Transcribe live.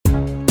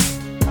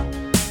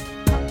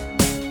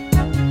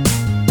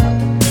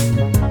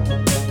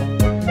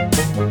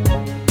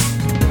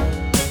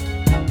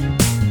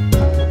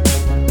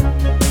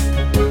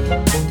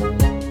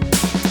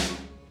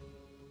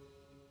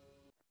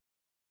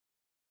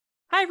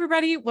Hi,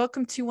 everybody.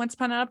 Welcome to Once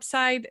Upon an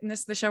Upside. And this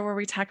is the show where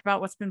we talk about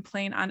what's been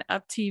playing on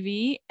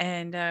UPTV.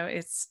 And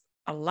it's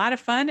a lot of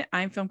fun.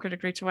 I'm film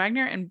critic Rachel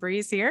Wagner, and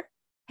Bree's here.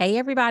 Hey,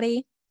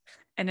 everybody.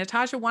 And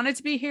Natasha wanted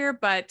to be here,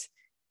 but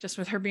just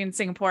with her being in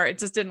Singapore, it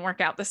just didn't work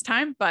out this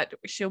time. But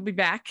she'll be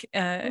back.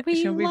 We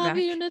she'll be love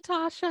back. you,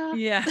 Natasha.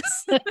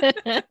 Yes.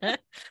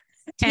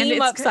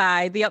 Team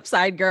Upside, the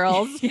Upside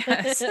Girls.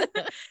 Yes.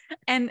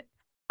 And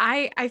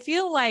I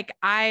feel like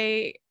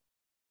I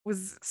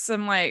was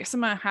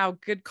somehow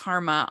good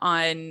karma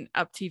on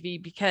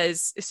UpTV,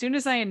 because as soon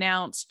as I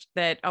announced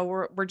that,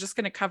 we're just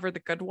going to cover the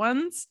good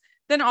ones,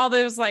 then all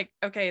those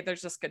okay,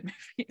 there's just good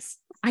movies.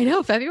 I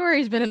know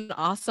February's been an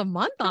awesome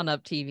month on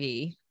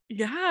UpTV.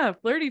 Yeah,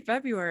 Flirty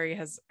February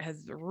has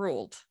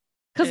ruled.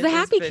 Because the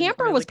Happy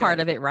Camper really was part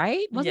good. of it,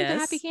 right? Wasn't Yes. the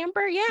Happy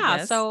Camper? Yeah.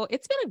 Yes. So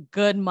it's been a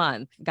good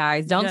month,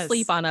 guys. Don't Yes.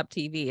 sleep on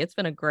UpTV. It's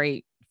been a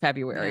great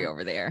February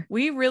over there.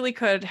 We really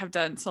could have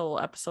done solo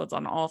episodes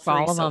on all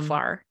three so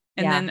far.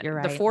 And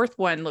then the fourth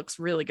one looks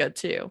really good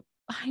too.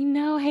 I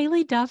know.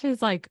 Haley Duff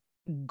is like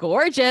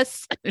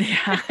gorgeous.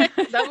 Yeah.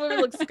 That movie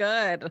looks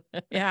good.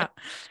 Yeah.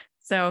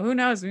 So who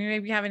knows? We may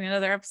be having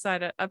another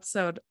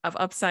episode of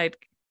Upside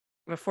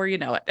before you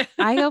know it.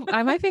 I hope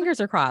my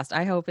fingers are crossed.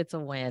 I hope it's a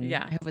win.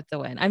 Yeah. I hope it's a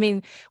win. I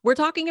mean, we're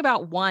talking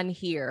about one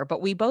here,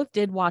 but we both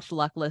did watch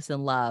Luckless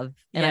in Love.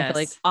 And I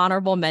feel like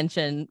honorable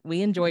mention,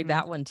 we enjoyed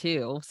that one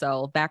too.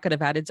 So that could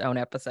have had its own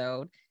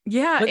episode.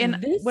 Yeah. But and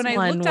this when I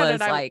one looked at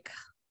was it, like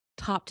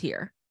top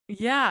tier.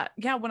 Yeah.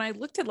 Yeah. When I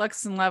looked at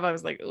Luckless in Love, I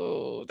was like,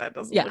 oh, that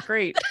doesn't look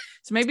great.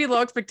 So maybe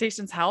low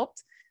expectations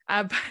helped.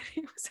 But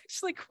it was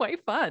actually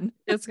quite fun.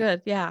 It's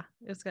good. Yeah,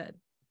 it's good.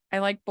 I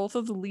like both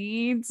of the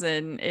leads,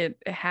 and it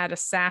had a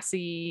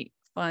sassy,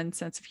 fun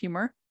sense of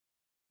humor.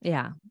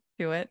 Yeah.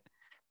 To it.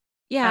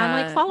 Yeah.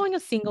 And like following a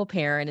single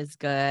parent is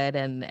good.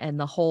 And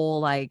the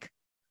whole, like,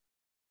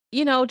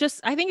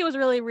 just, I think it was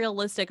really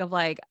realistic of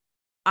like,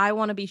 I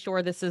want to be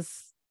sure this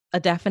is a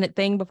definite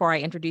thing before I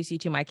introduce you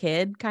to my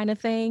kid kind of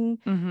thing.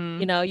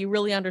 Mm-hmm. You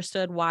really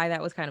understood why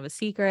that was kind of a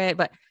secret,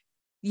 but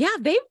yeah,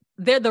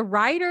 they're the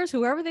writers,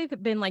 whoever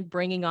they've been like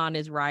bringing on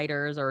as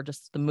writers, or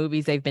just the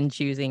movies they've been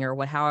choosing,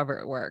 or however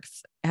it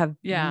works, have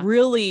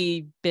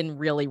really been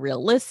really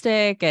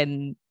realistic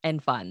and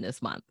fun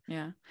this month.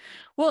 Yeah.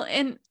 Well,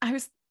 and I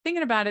was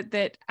thinking about it,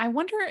 that I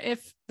wonder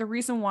if the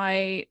reason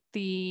why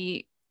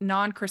the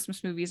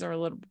non-Christmas movies are a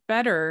little bit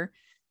better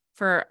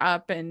for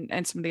Up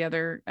and some of the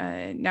other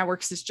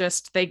networks is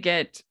just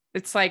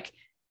it's like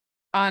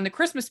on the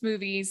Christmas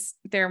movies,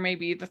 there may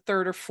be the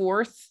third or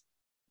fourth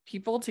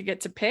people to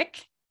get to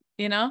pick,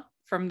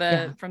 from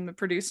the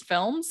produced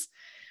films,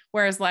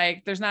 whereas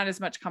like there's not as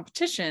much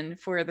competition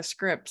for the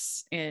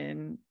scripts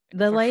in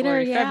the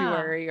later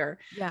February, or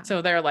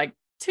so they're like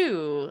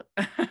two.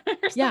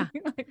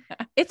 Like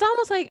that. It's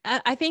almost like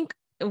I think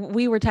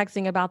we were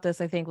texting about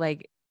this. I think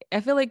like I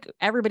feel like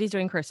everybody's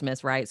doing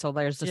Christmas, right? So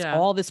there's just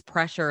all this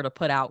pressure to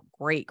put out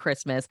great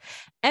Christmas.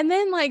 And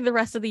then like the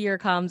rest of the year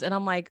comes and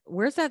I'm like,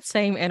 where's that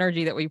same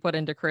energy that we put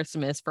into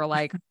Christmas for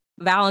like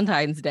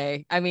Valentine's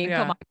Day? I mean,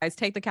 come on, guys,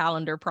 take the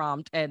calendar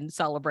prompt and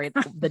celebrate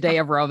the day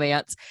of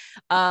romance.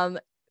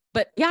 But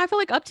yeah, I feel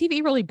like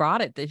UpTV really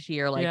brought it this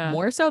year, like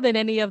more so than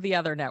any of the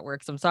other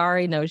networks. I'm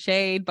sorry, no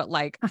shade, but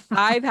like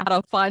I've had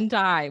a fun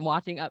time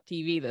watching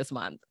UpTV this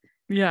month.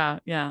 Yeah.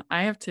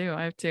 I have too.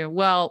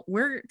 Well,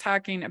 we're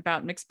talking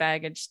about Mixed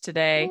Baggage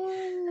today.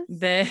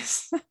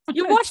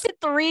 You watched it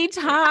 3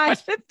 times. I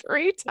watched it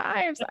 3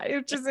 times,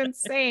 which is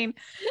insane.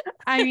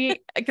 I mean,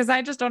 because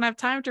I just don't have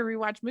time to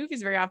rewatch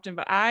movies very often,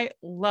 but I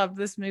love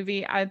this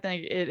movie. I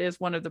think it is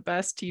one of the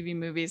best TV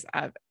movies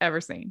I've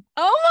ever seen.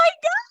 Oh my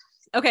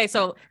God. Okay.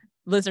 So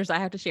listeners, I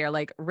have to share,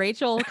 like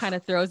Rachel kind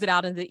of throws it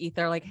out into the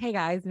ether, like, hey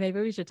guys, maybe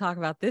we should talk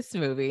about this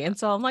movie. And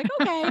so I'm like,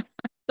 okay.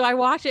 So I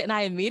watch it and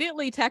I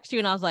immediately text you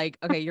and I was like,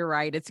 okay, you're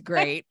right. It's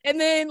great. And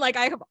then like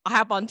I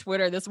hop on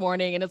Twitter this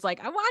morning and it's like,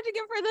 I'm watching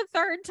it for the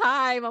 3rd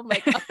time. I'm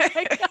like, oh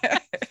my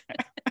God.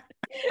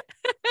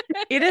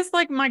 It is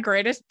like my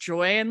greatest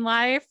joy in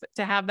life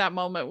to have that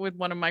moment with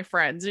one of my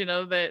friends,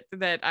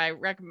 that I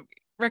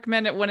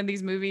recommend it, one of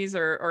these movies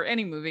or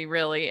any movie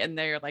really. And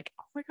they're like,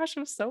 oh my gosh, it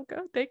was so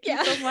good. Thank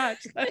you so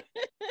much.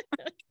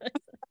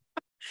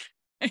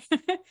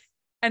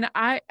 And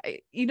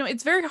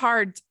it's very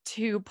hard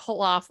to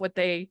pull off what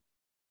they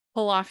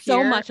pull off here.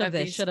 So much of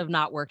this should have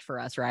not worked for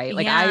us, right?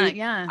 Like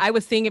I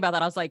was thinking about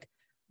that. I was like,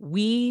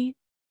 we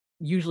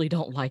usually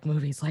don't like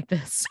movies like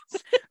this.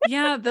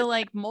 The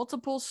like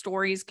multiple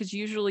stories, because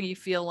usually you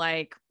feel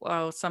like,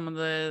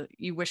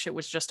 you wish it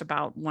was just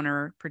about one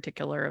or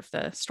particular of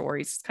the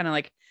stories. It's kind of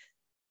like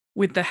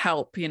with The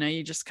Help,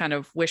 you just kind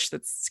of wish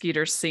that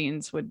Skeeter's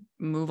scenes would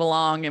move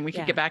along and we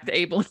could get back to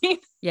Aibileen.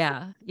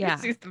 Yeah.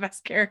 He's the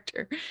best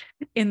character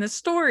in the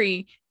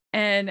story.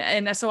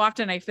 And so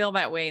often I feel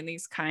that way in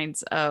these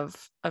kinds of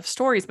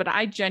stories, but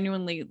I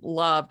genuinely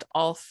loved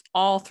all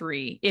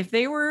 3. If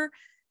they were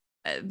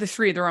the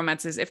 3 of the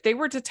romances, if they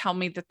were to tell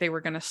me that they were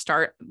going to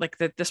start like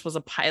that, this was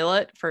a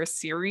pilot for a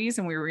series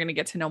and we were going to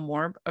get to know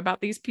more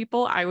about these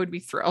people, I would be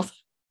thrilled.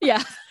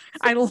 Yeah.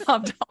 I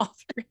loved all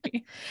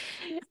 3.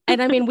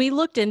 And I mean, we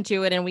looked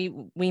into it and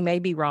we may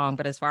be wrong,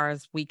 but as far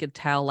as we could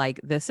tell, like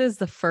this is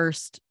the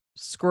first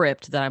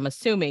script that I'm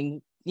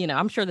assuming,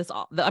 I'm sure the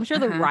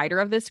Uh-huh. writer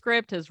of this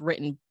script has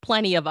written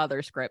plenty of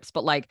other scripts,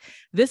 but like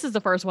this is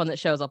the first one that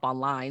shows up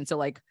online. So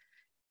like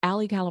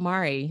Ali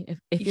Calamari,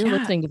 if you're Yeah.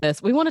 listening to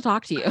this, we want to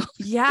talk to you.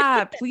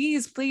 Yeah,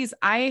 please, please.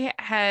 I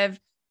have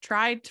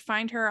tried to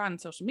find her on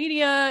social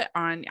media,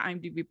 on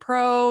IMDb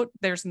Pro.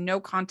 There's no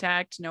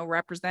contact, no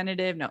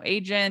representative, no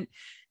agent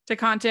to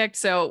contact.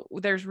 So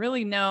there's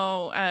really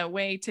no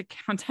way to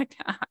contact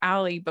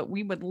Allie, but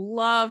we would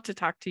love to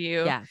talk to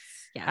you. Yes.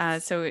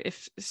 Yes. So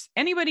if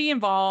anybody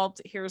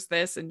involved hears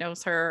this and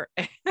knows her,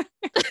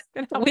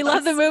 we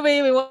love the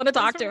movie. We want to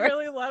talk to her.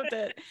 Really loved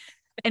it.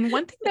 And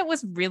one thing that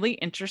was really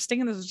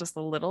interesting, and this is just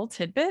a little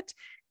tidbit,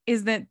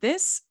 is that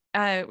this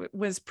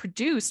was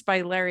produced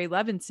by Larry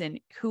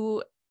Levinson,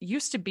 who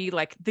used to be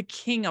like the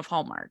king of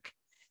Hallmark.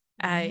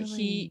 Really?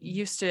 He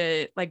used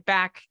to, like,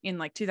 back in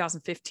like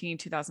 2015,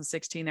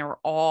 2016, they were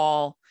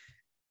all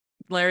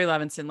Larry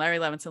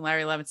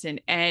Levinson.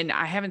 And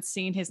I haven't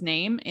seen his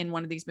name in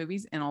one of these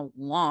movies in a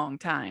long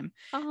time.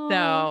 Oh.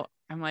 So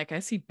I'm like,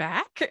 is he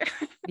back?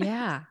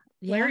 Yeah.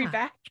 Larry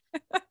back?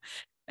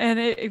 And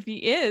if he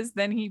is,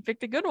 then he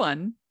picked a good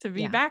one to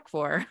be back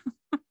for.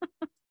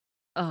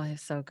 Oh,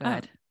 it's so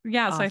good.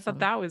 Yeah. Awesome. So I thought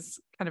that was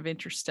kind of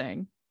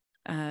interesting.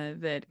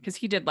 That because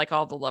he did like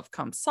all the Love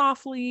Comes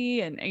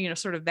Softly and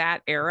sort of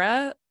that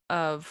era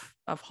of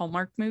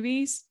Hallmark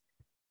movies.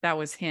 That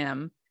was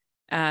him.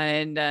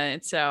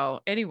 And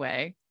so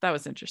anyway, that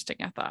was interesting,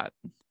 I thought.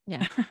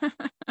 Yeah.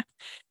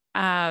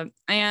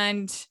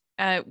 And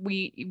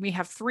we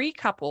have 3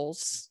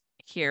 couples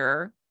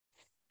here,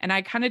 and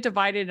I kind of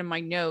divided in my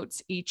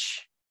notes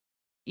each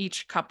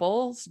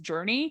couple's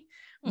journey,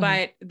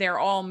 but they're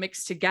all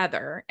mixed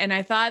together. And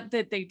I thought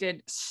that they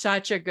did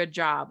such a good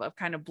job of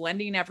kind of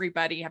blending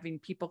everybody, having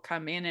people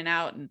come in and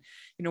out. And,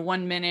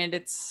 1 minute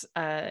it's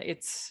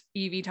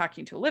Evie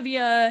talking to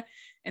Olivia,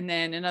 and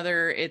then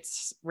another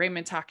it's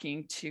Raymond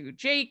talking to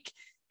Jake,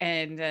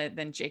 and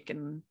then Jake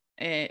and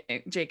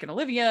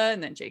Olivia,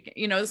 and then Jake,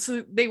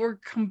 so they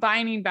were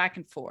combining back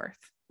and forth.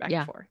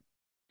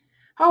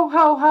 Ho,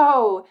 ho,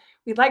 ho.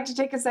 We'd like to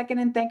take a second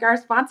and thank our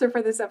sponsor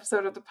for this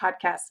episode of the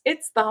podcast.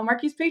 It's the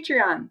Hallmarkies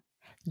Patreon.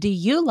 Do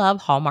you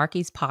love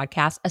Hallmarkies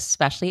podcast,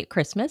 especially at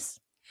Christmas?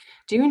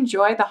 Do you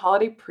enjoy the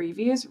holiday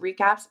previews,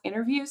 recaps,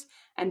 interviews,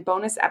 and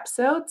bonus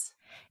episodes?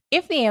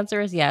 If the answer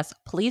is yes,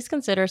 please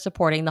consider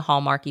supporting the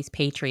Hallmarkies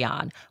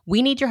Patreon.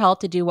 We need your help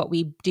to do what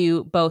we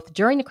do both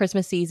during the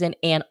Christmas season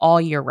and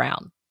all year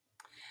round.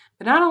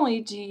 But not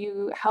only do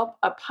you help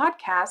a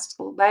podcast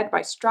led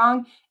by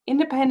strong,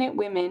 independent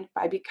women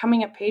by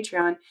becoming a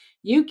Patreon,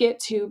 you get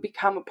to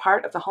become a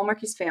part of the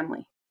Hallmarkies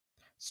family.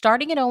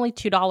 Starting at only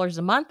 $2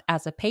 a month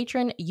as a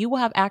patron, you will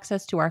have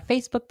access to our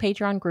Facebook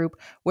Patreon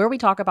group where we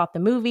talk about the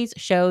movies,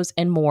 shows,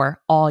 and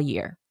more all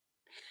year.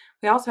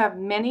 We also have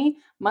many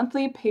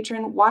monthly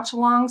patron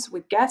watch-alongs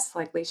with guests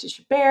like Lacey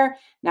Chabert,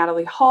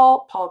 Natalie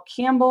Hall, Paul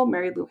Campbell,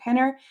 Mary Lou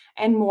Henner,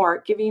 and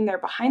more, giving their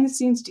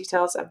behind-the-scenes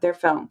details of their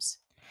films.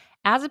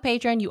 As a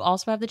patron, you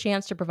also have the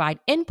chance to provide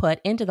input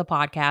into the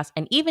podcast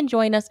and even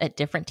join us at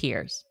different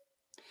tiers.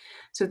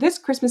 So this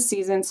Christmas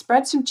season,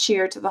 spread some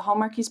cheer to the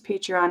Hallmarkies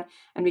Patreon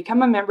and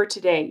become a member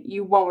today.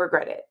 You won't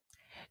regret it.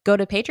 Go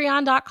to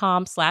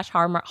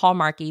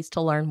patreon.com/Hallmarkies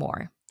to learn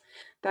more.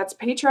 That's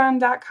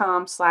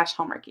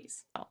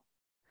patreon.com/Hallmarkies.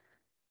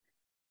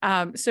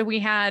 So we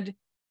had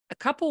a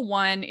couple.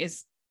 One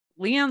is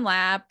Leon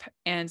Lapp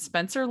and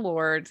Spencer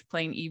Lord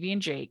playing Evie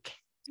and Jake.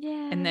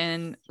 Yes. And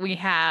then we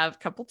have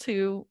couple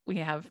 2. We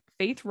have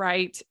Faith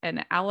Wright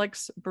and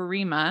Alex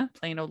Barima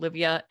playing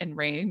Olivia and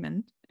Ray.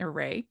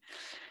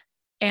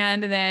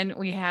 And then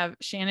we have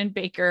Shannon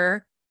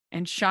Baker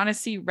and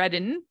Shaughnessy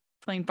Redden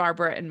playing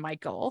Barbara and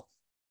Michael.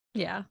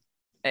 Yeah.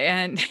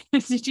 And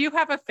did you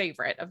have a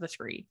favorite of the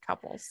 3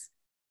 couples?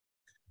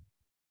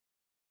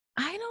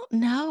 I don't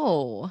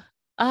know.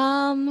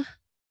 I don't know.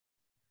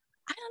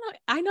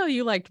 I know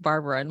you liked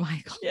Barbara and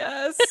Michael.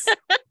 Yes.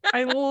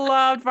 I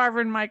loved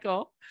Barbara and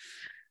Michael.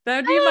 That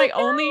would be my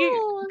only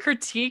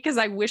critique, is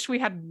I wish we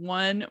had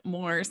one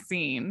more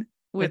scene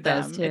with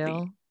them. Those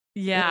 2.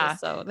 Yeah.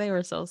 They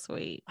were so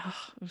sweet. Oh,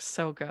 it was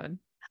so good.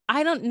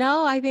 I don't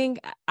know. I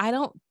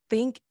don't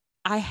think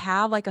I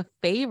have like a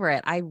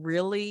favorite. I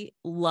really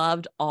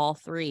loved all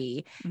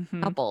 3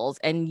 couples.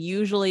 And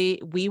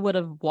usually we would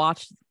have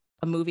watched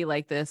a movie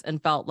like this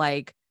and felt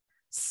like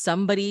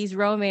somebody's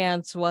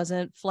romance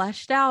wasn't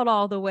fleshed out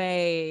all the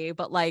way,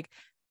 but like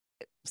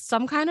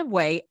some kind of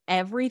way,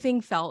 everything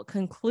felt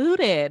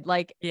concluded.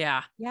 Like,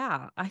 I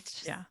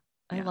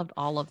loved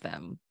all of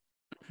them.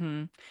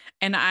 And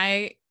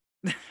I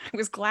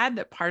was glad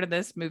that part of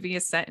this movie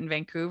is set in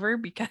Vancouver,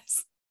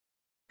 because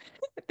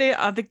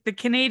the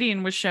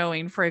Canadian was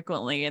showing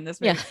frequently in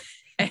this movie.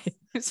 Yeah.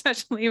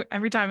 Especially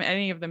every time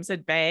any of them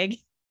said bag.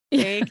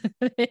 He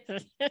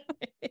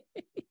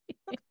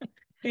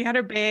had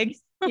her bag.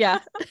 Yeah.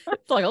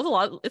 It's like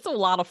it's a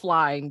lot of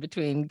flying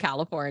between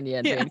California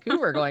and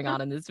Vancouver going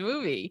on in this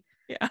movie.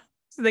 Yeah.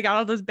 So they got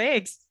all those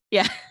bags.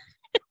 Yeah.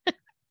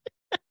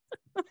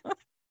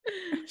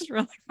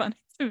 really funny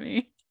to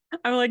me.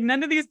 I'm like,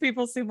 none of these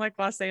people seem like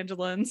Los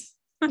Angelans.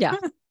 Yeah.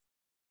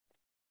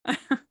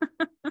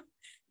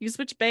 You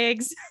switch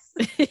bags.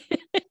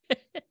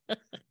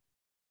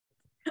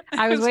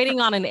 I was waiting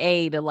on an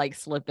A to like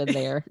slip in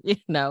there,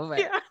 but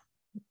yeah.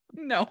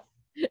 No.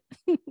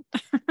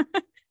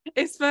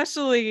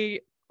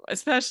 especially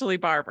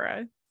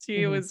Barbara.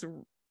 She was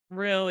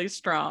really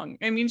strong.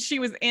 I mean, she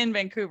was in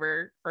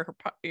Vancouver for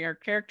her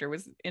character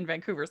was in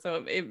Vancouver,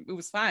 so it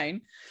was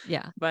fine.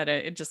 Yeah. But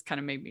it just kind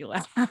of made me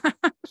laugh.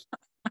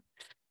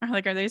 I'm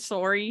like, are they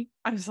sorry?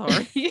 I'm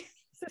sorry.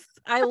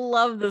 I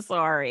love the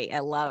sorry. I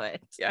love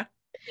it. Yeah.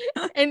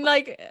 And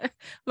like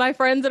my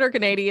friends that are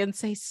Canadian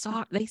say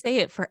sorry. They say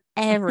it for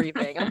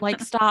everything. I'm like,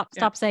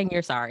 stop saying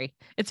you're sorry.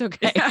 It's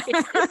okay. Yeah.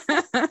 You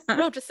don't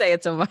have to say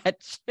it so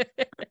much.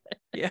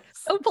 Yes.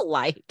 So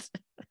polite.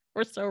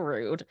 We're so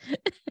rude.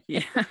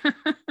 Yeah.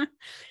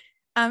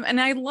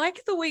 And I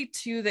like the way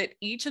too that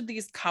each of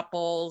these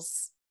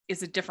couples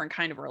is a different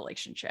kind of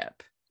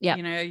relationship. Yeah.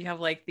 You have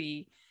like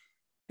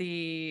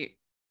they're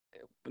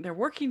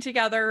working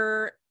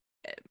together,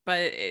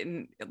 but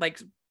in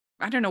like,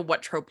 I don't know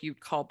what trope you'd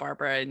call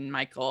Barbara and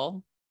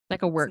Michael.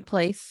 Like a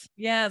workplace.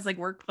 Yeah, it's like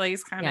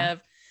workplace kind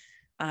of.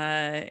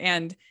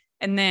 And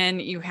then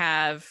you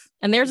have,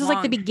 and theirs is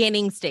like the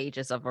beginning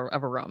stages of a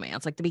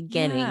romance, like the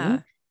beginning. Yeah.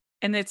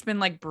 And it's been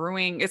like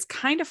brewing. It's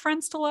kind of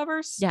friends to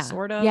lovers,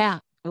 sort of. Yeah.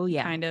 Oh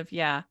yeah. Kind of,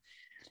 yeah.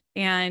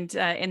 And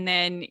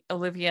then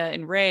Olivia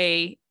and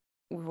Ray,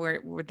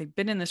 where they've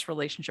been in this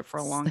relationship for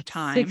a long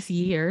time. 6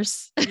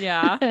 years.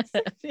 Yeah.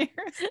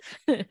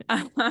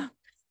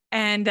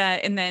 And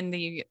then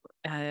the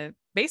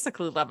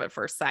basically love at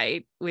first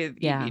sight with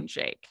Evie and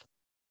Jake.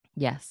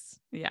 Yes.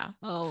 Yeah.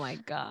 Oh my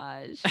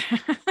gosh.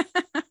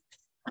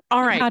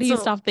 All right. How do you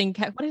stop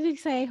thinking? What did he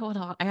say? Hold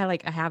on. I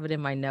have it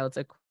in my notes,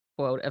 a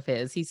quote of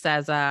his. He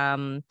says,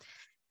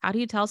 how do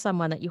you tell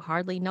someone that you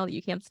hardly know that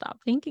you can't stop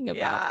thinking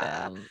about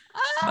them?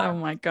 Oh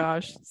my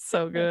gosh.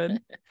 So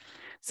good.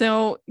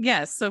 So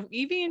yes. So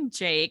Evie and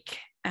Jake,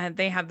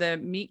 they have the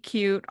meet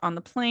cute on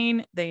the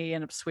plane. They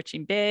end up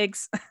switching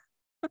bags.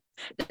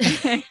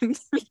 And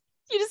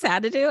you just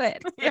had to do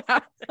it. Yeah.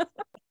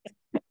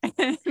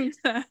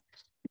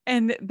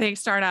 And they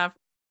start off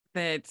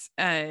that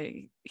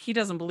he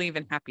doesn't believe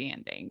in happy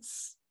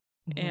endings.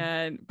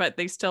 But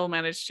they still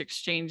manage to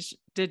exchange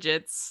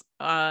digits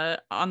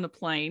on the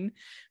plane.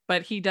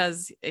 But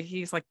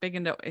he's like big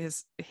into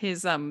his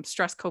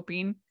stress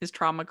coping, his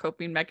trauma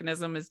coping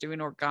mechanism is doing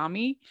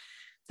origami.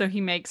 So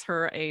he makes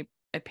her a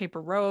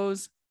paper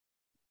rose.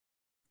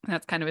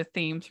 That's kind of a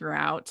theme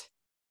throughout.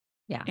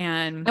 Yeah.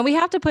 And we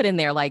have to put in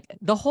there, like,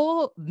 the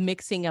whole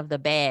mixing of the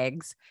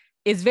bags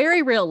is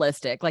very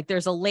realistic. Like,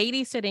 there's a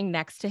lady sitting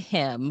next to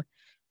him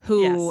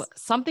who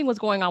something was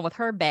going on with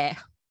her bag.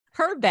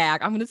 I'm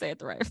going to say it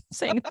the right.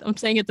 I'm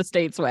saying it the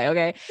States way.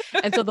 Okay.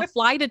 And so the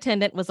flight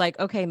attendant was like,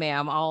 okay,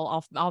 ma'am,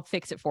 I'll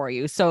fix it for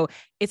you. So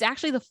it's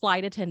actually the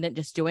flight attendant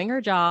just doing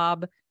her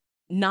job,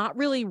 not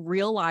really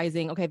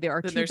realizing, okay, there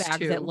are two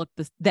bags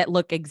that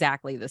look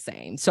exactly the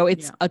same. So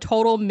it's a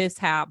total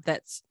mishap.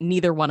 That's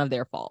neither one of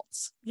their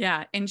faults.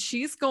 Yeah. And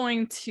she's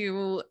going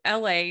to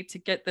LA to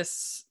get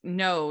this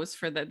nose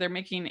they're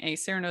making a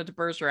Cyrano de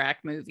Bergerac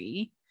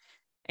movie.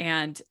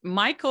 And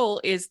Michael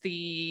is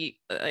the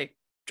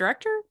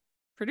director,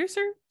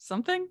 producer,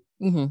 something.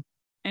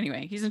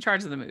 Anyway, he's in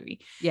charge of the movie.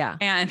 Yeah.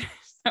 And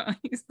so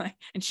he's like,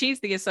 and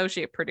she's the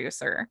associate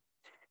producer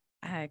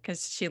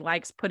because she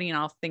likes putting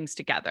all things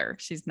together.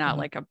 She's not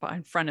like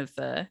in front of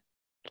the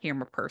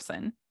camera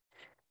person.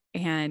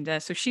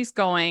 And so she's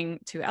going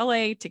to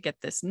LA to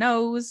get this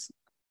nose.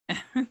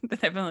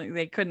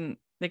 They couldn't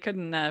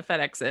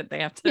FedEx it. They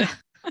have to.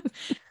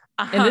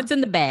 And it's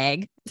in the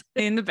bag.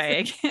 In the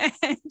bag.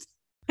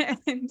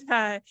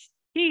 And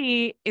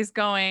he is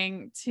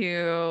going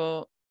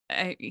to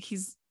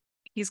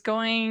he's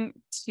going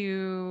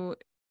to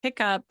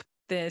pick up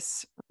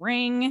this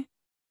ring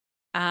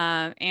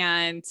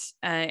and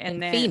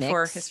then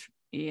Phoenix.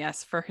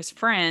 for his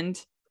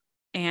friend,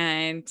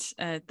 and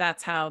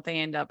that's how they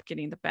end up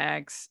getting the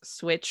bags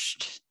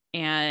switched.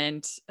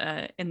 And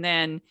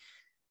then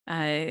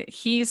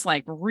he's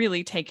like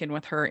really taken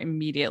with her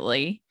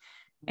immediately.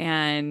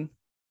 And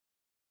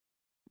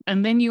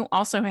then you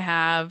also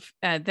have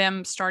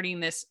them starting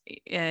this.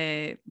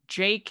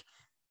 Jake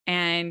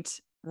and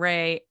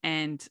Ray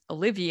and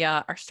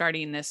Olivia are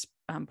starting this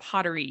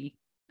pottery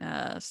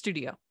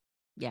studio.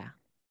 Yeah.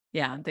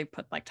 Yeah. They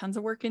put like tons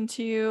of work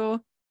into.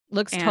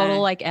 Looks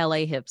total like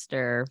LA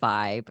hipster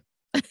vibe.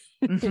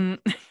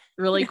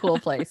 Really cool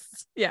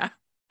place. Yeah.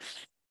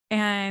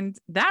 And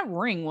that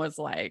ring was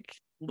like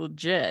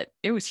legit.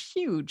 It was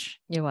huge.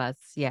 It was.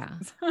 Yeah.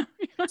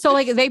 So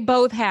like they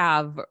both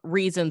have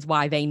reasons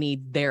why they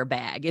need their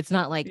bag. It's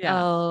not like,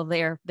 oh,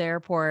 the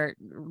airport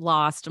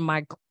lost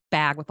my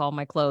bag with all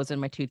my clothes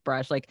and my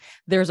toothbrush. Like,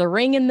 there's a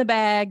ring in the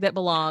bag that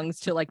belongs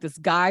to like this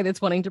guy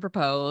that's wanting to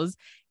propose,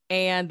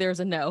 and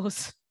there's a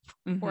nose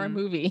for a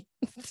movie.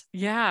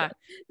 Yeah.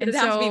 And it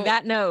has to be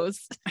that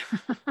nose.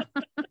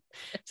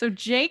 So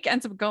Jake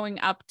ends up going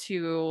up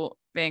to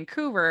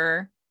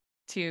Vancouver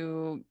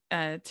to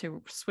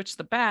switch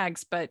the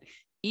bags, but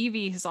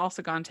Evie has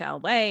also gone to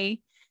LA.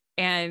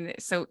 And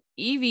so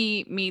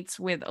Evie meets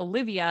with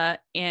Olivia,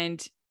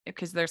 and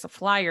because there's a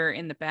flyer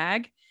in the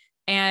bag,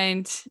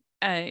 and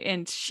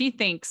she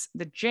thinks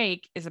that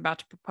Jake is about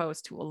to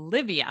propose to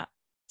Olivia.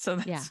 So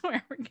that's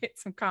where we get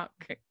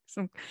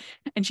some,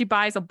 and she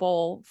buys a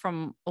bowl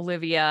from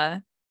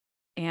Olivia,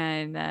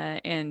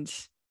 and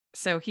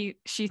so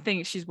she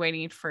thinks she's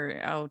waiting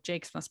for,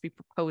 Jake's must be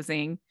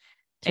proposing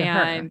to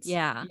her.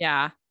 Yeah.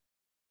 Yeah.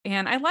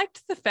 And I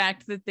liked the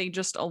fact that they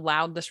just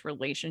allowed this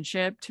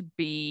relationship to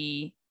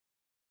be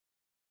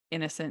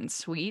innocent and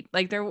sweet.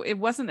 Like it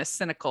wasn't a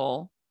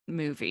cynical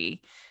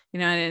movie,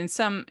 and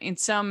in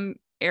some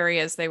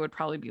areas they would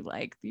probably be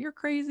like, you're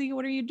crazy,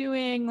 what are you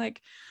doing,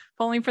 like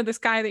falling for this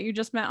guy that you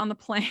just met on the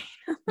plane.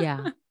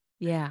 Yeah.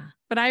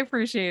 But I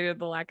appreciated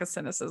the lack of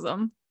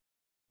cynicism.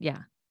 Yeah,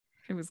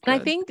 it was good.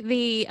 And I think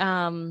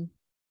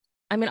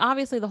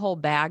obviously the whole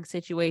bag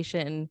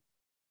situation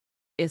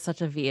is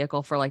such a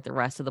vehicle for like the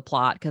rest of the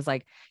plot, because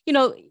like,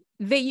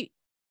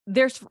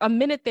 there's a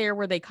minute there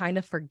where they kind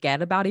of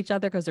forget about each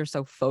other because they're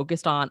so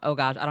focused on, oh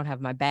gosh, I don't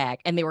have my bag,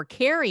 and they were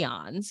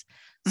carry-ons.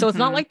 So it's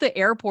not like the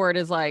airport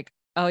is like,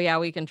 oh yeah,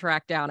 we can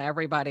track down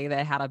everybody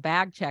that had a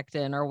bag checked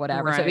in or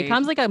whatever. Right. So it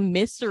becomes like a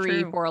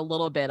mystery for a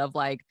little bit of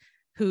like,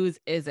 whose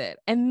is it?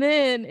 And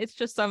then it's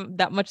just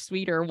that much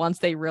sweeter once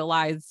they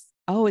realize,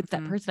 oh, it's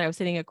that person I was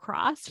sitting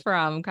across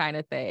from, kind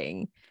of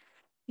thing.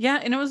 Yeah,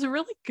 and it was a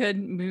really good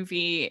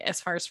movie as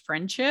far as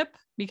friendship,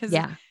 because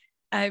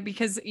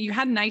you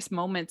had nice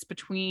moments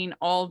between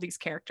all of these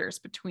characters,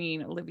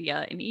 between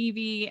Olivia and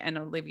Evie, and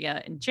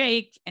Olivia and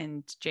Jake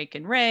and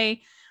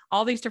Ray,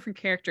 all these different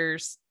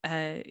characters.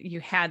 You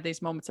had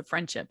these moments of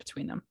friendship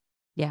between them.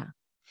 Yeah.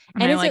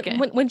 And is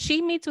it when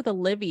she meets with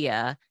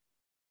Olivia,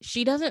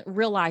 she doesn't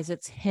realize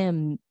it's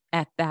him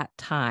at that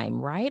time,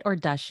 right? Or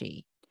does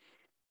she?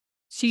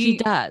 She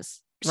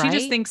does. She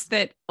just thinks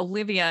that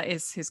Olivia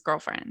is his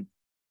girlfriend.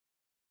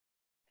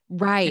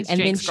 Right. And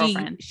Jake's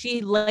then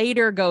she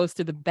later goes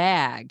through the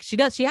bag. She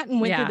hadn't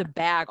went through the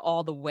bag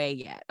all the way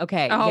yet.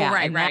 Okay. Oh, yeah.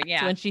 right. And right.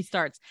 Yeah. When she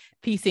starts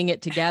piecing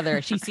it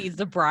together, she sees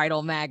the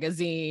bridal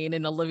magazine,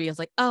 and Olivia's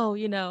like, oh,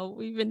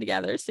 we've been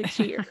together 6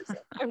 years.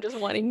 I'm just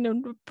wanting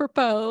him to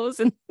propose.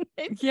 And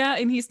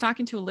and he's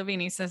talking to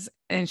Olivia,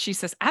 and she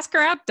says, ask her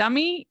out,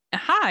 dummy.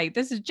 Hi,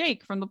 this is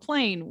Jake from the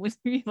plane. Would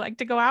you like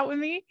to go out with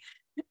me?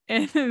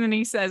 And then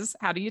he says,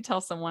 how do you tell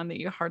someone that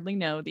you hardly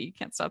know that you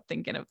can't stop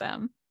thinking of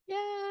them?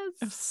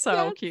 Yes.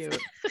 So cute.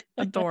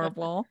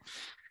 Adorable.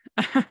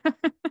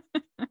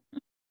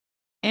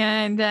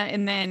 And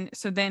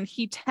then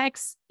he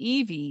texts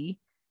Evie,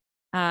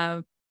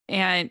 but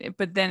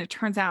then it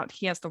turns out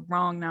he has the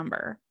wrong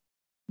number.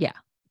 Yeah.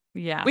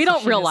 Yeah. We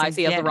don't realize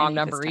he has the wrong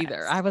number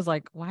either. I was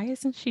like, why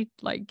isn't she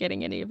like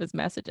getting any of his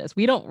messages?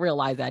 We don't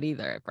realize that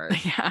either at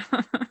first. Yeah.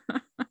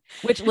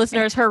 Which,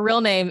 listeners, her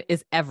real name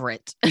is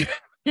Everett.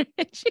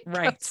 She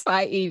right. goes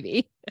by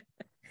Evie.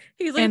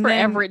 He's looking for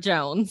Everett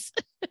Jones.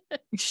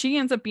 She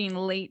ends up being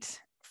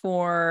late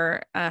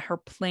for her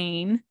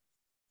plane,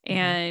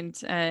 and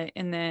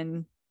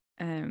then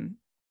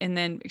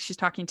she's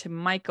talking to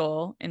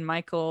Michael, and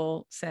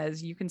Michael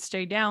says, "You can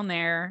stay down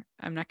there.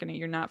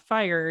 You're not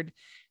fired,"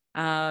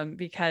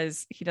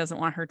 because he doesn't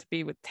want her to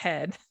be with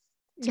Ted.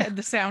 Ted,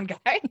 the sound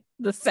guy.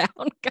 The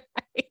sound guy.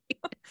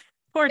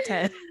 Poor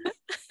Ted.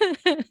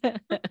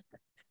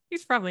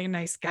 He's probably a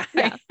nice guy.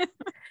 Yeah.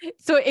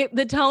 So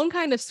the tone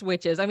kind of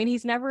switches. I mean,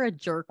 he's never a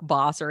jerk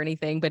boss or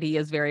anything, but he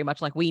is very much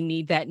like, we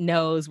need that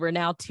nose. We're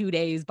now 2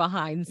 days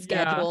behind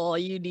schedule.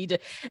 Yeah. You need to.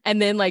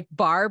 And then like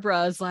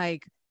Barbara's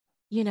like,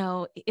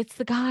 it's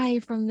the guy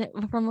from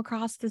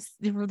across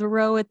the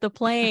row at the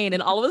plane.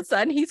 And all of a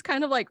sudden he's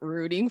kind of like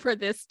rooting for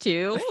this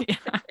too.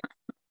 Yeah.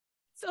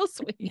 So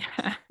sweet.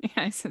 Yeah.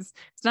 He says,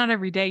 it's not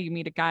every day you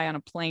meet a guy on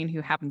a plane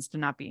who happens to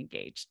not be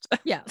engaged.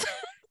 Yeah.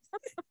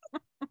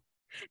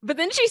 But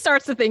then she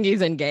starts to think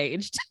he's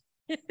engaged.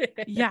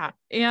 Yeah.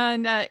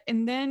 And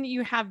then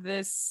you have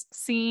this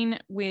scene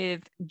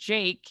with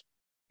Jake,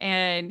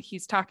 and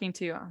he's talking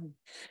to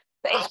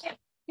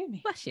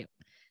bless you.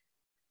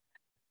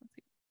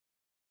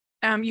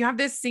 You have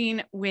this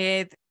scene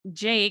with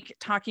Jake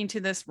talking to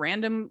this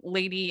random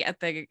lady at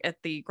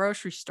the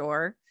grocery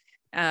store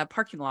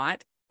parking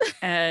lot.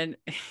 And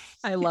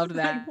I loved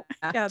that.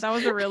 Yeah, that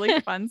was a really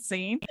fun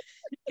scene.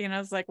 I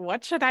was like,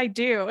 what should I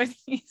do? And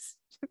he's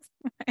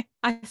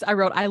I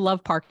wrote, I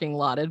love parking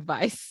lot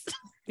advice.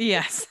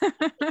 Yes.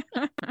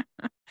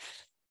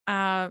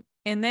 And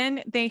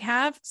then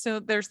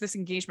there's this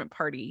engagement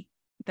party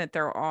that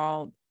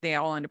they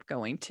all end up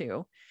going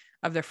to,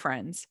 of their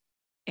friends.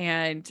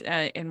 And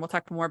we'll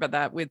talk more about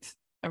that with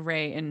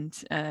Ray and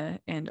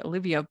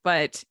Olivia,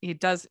 but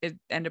it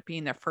end up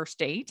being their first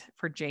date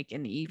for Jake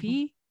and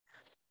Evie.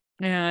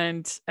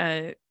 And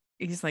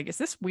he's like, is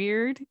this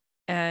weird?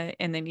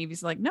 And then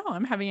Evie's like, no,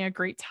 I'm having a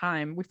great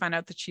time. We find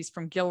out that she's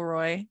from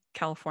Gilroy,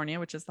 California,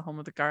 which is the home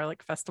of the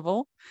Garlic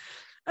Festival.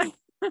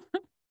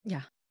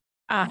 Yeah.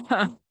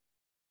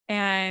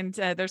 And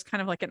there's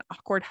kind of like an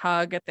awkward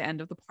hug at the end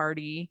of the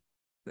party.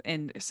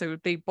 and so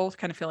they both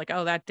kind of feel like,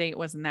 oh, that date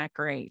wasn't that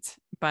great,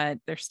 but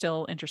they're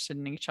still interested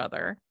in each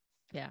other.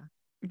 Yeah.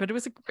 But it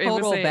was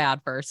Total a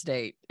bad first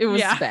date. It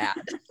was yeah. bad.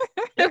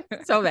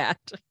 So bad.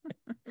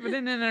 But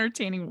in an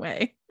entertaining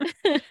way.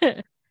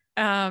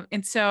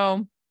 And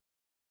so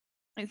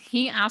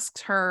he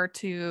asks her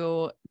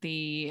to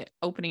the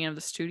opening of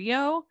the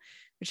studio,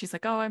 but she's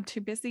like, oh, I'm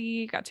too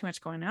busy, got too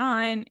much going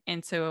on.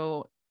 And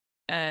so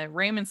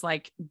Raymond's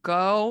like,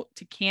 go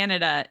to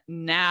Canada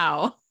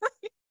now.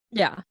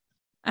 Yeah.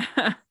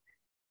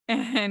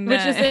 And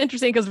which is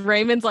interesting because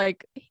Raymond's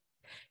like,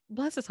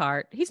 bless his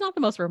heart, he's not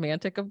the most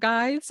romantic of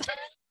guys.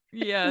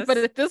 yes. But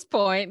at this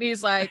point,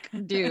 he's like,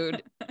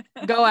 dude,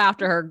 go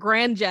after her.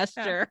 Grand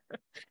gesture.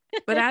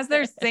 But as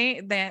they're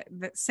saying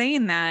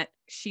that,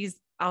 she's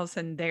all of a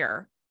sudden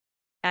there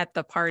at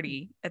the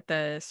party, at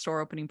the store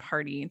opening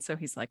party. And so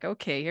he's like,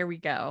 okay, here we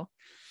go.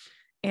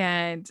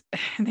 And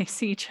they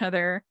see each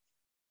other.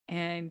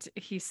 And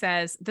he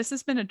says, this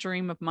has been a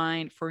dream of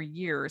mine for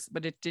years,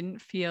 but it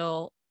didn't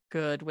feel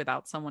good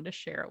without someone to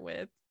share it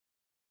with.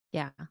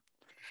 Yeah.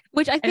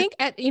 Which I think,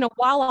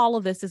 while all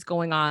of this is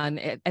going on,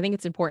 I think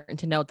it's important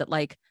to note that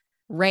like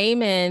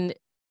Raymond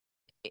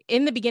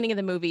in the beginning of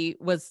the movie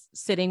was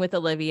sitting with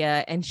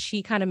Olivia, and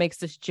she kind of makes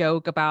this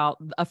joke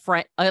about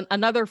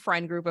another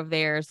friend group of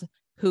theirs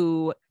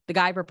who the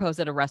guy proposed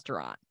at a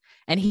restaurant,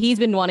 and he's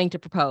been wanting to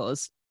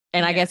propose.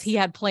 And I guess he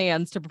had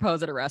plans to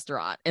propose at a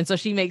restaurant. And so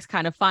she makes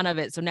kind of fun of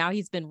it. So now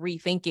he's been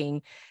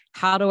rethinking,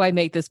 how do I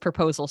make this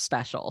proposal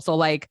special? So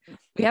like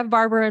we have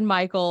Barbara and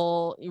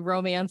Michael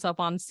romance up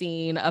on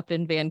scene up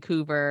in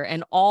Vancouver.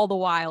 And all the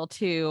while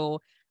too,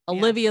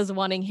 Olivia's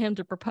wanting him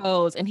to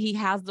propose, and he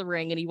has the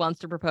ring and he wants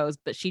to propose,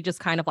 but she just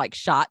kind of like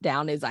shot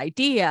down his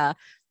idea.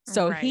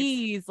 So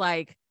he's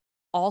like,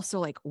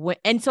 also like,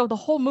 and so the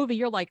whole movie,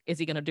 you're like, is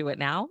he going to do it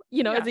now?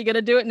 Is he going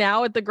to do it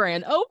now at the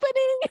grand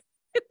opening?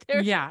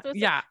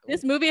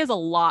 This movie has a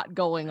lot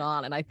going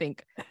on, and I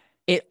think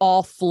it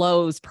all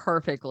flows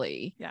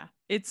perfectly. Yeah,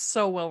 it's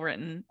so well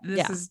written.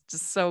 This is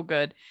just so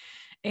good.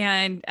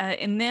 And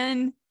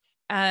then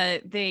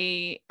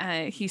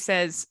he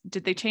says,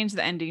 did they change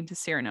the ending to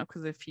Cyrano?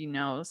 Because if you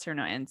know,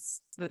 Cyrano ends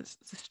the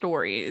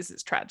story is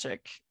his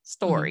tragic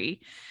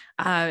story.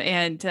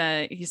 And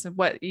he said,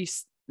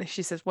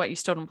 she says, what, you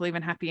still don't believe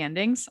in happy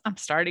endings? I'm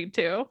starting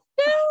to.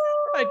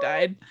 I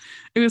died.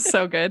 It was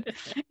so good.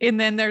 And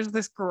then there's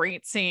this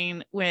great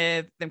scene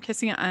with them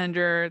kissing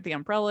under the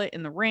umbrella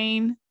in the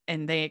rain,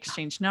 and they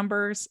exchange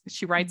numbers.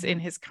 She writes in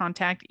his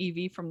contact,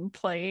 Evie from the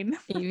plane.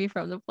 Evie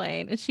from the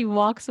plane. And she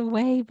walks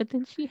away, but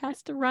then she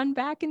has to run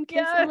back and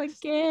kiss him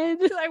again.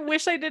 I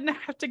wish I didn't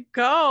have to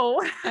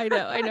go. I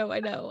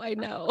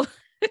know.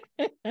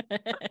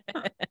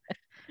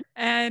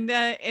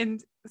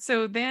 And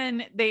so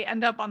then they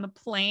end up on the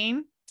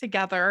plane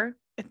together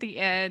at the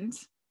end.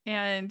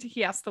 And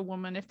he asked the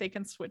woman if they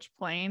can switch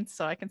planes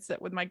so I can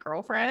sit with my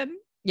girlfriend.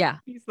 Yeah.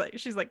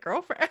 She's like,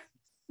 girlfriend.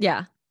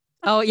 Yeah.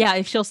 Oh yeah.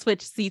 If she'll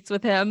switch seats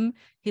with him,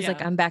 he's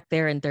like, I'm back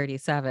there in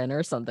 37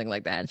 or something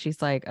like that. And she's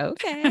like,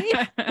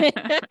 okay.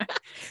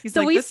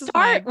 So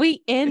like,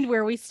 we end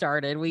where we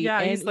started.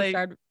 He's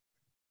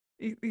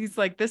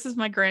like, this is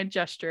my grand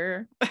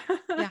gesture.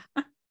 Yeah.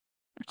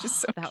 Which is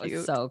so that cute.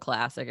 Was so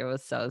classic. It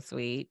was so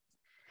sweet.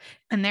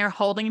 And they're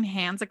holding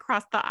hands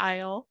across the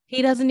aisle.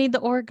 He doesn't need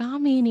the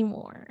origami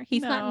anymore.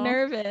 He's not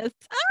nervous.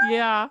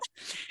 Yeah.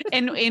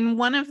 And in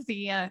one of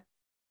the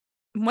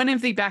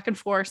back and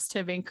forths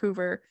to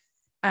Vancouver,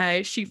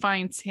 she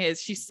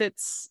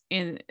sits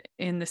in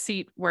the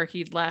seat where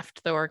he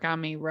left the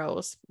origami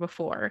rose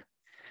before.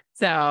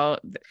 So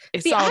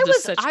it's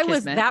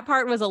that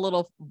part was a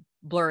little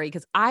blurry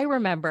because I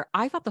remember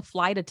I thought the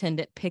flight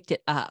attendant picked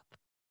it up.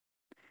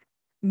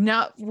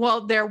 No,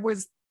 well,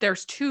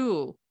 there's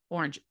two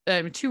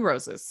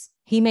roses.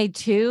 He made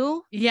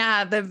two?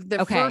 Yeah,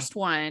 the first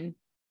one,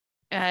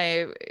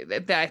 I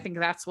think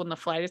that's when the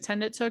flight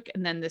attendant took,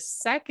 and then the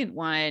second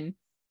one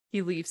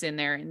he leaves in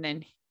there, and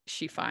then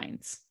she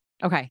finds.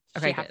 Okay.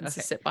 She happens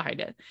to sit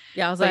behind it.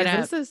 Yeah, I was like,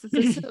 is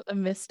this a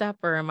misstep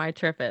or am I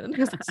tripping?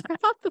 Because I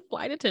thought the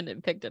flight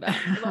attendant picked it up.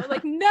 I was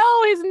like,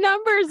 no, his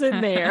number's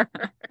in there.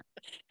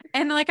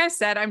 And like I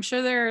said, I'm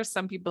sure there are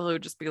some people who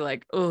would just be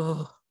like,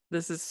 oh,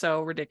 this is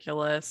so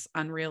ridiculous,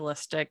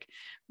 unrealistic.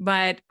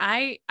 But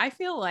I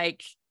feel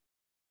like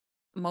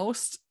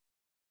most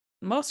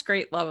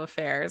great love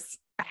affairs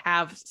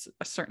have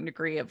a certain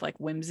degree of like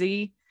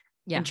whimsy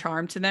and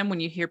charm to them. When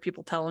you hear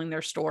people telling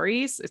their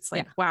stories, it's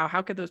like, wow,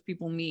 how could those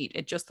people meet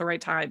at just the right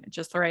time, at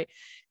just the right.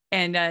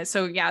 And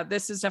so, yeah,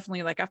 this is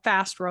definitely like a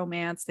fast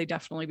romance. They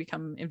definitely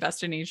become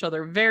invested in each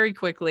other very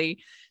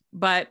quickly,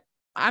 but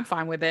I'm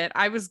fine with it.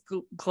 I was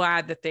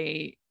glad that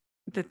they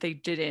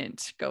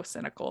didn't go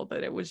cynical,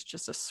 that it was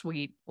just a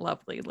sweet,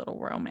 lovely little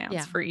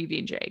romance for Evie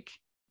and Jake.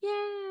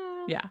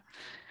 Yeah.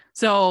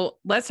 So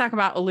let's talk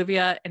about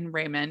Olivia and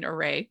Raymond, or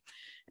Ray.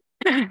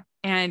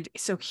 And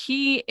so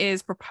he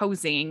is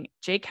proposing.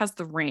 Jake has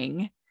the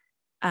ring.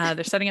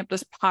 They're setting up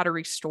this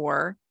pottery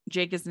store.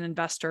 Jake is an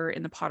investor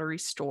in the pottery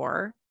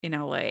store in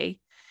LA.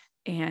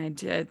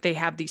 they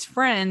have these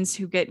friends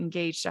who get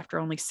engaged after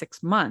only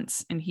 6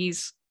 months, and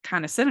he's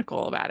kind of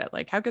cynical about it.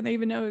 Like, how can they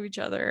even know each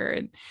other?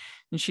 And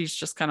she's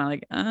just kind of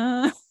like,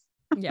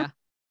 Yeah.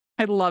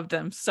 I loved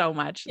them so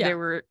much. Yeah. They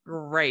were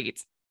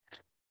great.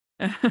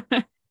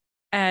 And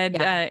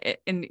Yeah.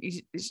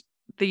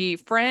 the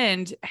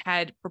friend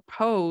had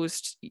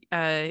proposed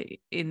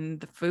in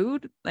the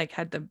food, like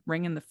had the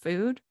ring in the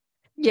food.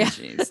 Yeah. And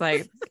she's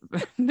like,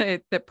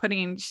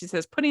 she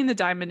says, putting the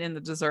diamond in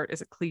the dessert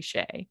is a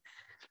cliche.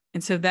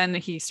 And so then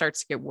he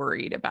starts to get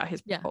worried about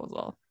his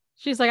proposal.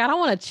 She's like, I don't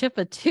want to chip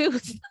a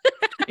tooth.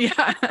 Yeah.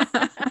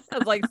 I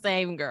was like,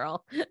 same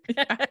girl.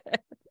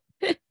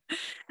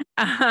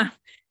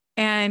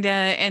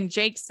 And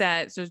Jake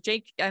said, so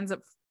Jake ends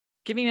up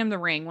giving him the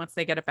ring once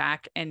they get it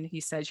back. And he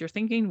says, you're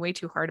thinking way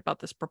too hard about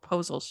this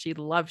proposal. She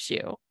loves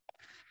you,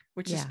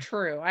 which is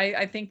true.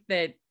 I think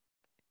that,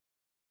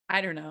 I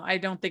don't know. I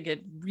don't think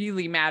it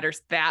really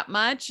matters that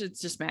much. It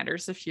just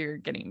matters if you're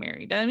getting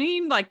married. I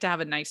mean, like to have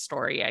a nice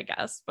story, I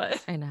guess,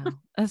 but I know,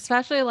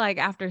 especially like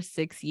after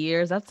 6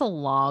 years, that's a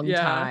long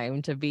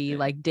time to be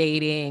like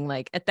dating.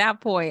 Like at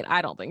that point,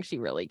 I don't think she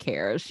really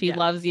cares. She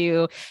loves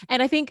you.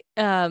 And I think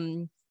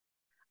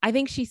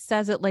she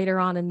says it later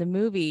on in the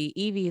movie.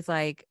 Evie's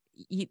like,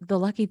 the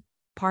lucky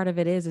part of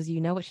it is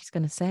you know what she's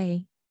going to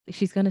say.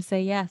 She's going to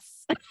say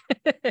yes.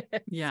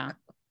 Yeah.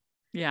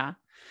 Yeah.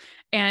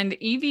 And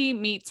Evie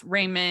meets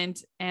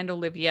Raymond and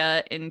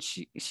Olivia, and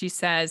she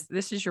says,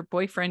 this is your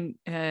boyfriend,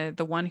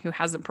 the one who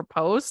hasn't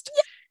proposed.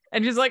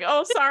 And she's like,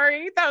 oh,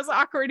 sorry, that was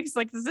awkward. He's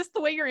like, is this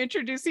the way you're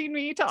introducing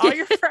me to all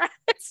your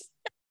friends?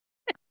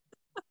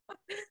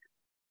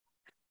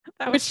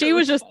 But she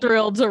was just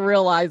thrilled to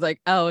realize,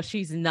 like, oh,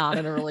 she's not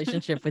in a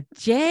relationship with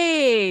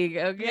Jake.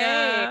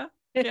 Okay.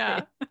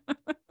 Yeah.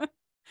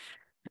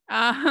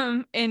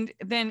 And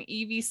then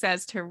Evie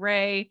says to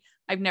Ray,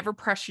 I've never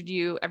pressured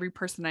you. Every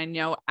person I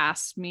know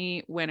asks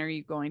me, when are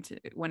you going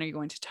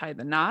to tie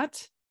the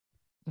knot?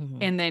 Mm-hmm.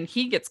 And then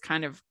he gets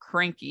kind of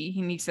cranky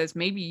and he says,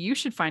 maybe you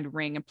should find a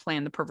ring and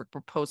plan the perfect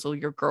proposal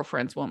your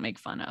girlfriends won't make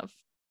fun of.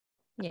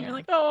 Yeah. And you're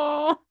like,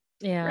 oh,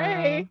 yeah.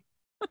 Ray.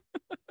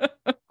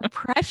 The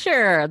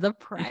pressure.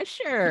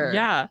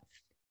 Yeah.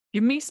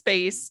 Give me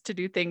space to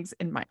do things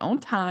in my own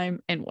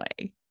time and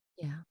way.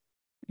 Yeah.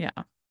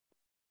 Yeah.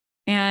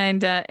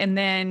 And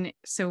then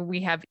so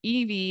we have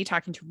Evie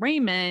talking to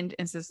Raymond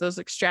and says those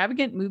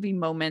extravagant movie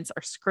moments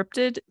are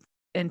scripted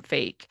and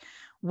fake.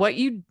 What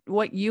you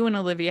and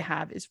Olivia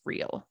have is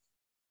real.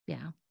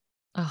 Yeah.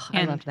 Oh,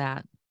 I love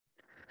that.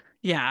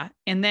 Yeah.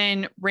 And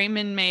then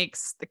Raymond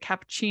makes the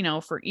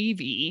cappuccino for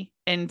Evie,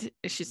 and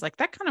she's like,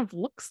 that kind of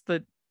looks,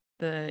 the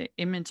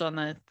image on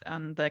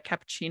the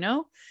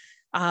cappuccino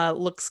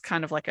looks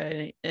kind of like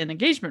an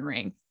engagement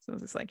ring. So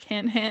it's like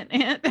hint, hint,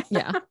 hint.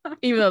 Yeah.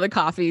 Even though the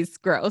coffee's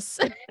gross.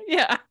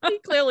 Yeah. He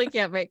clearly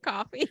can't make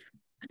coffee.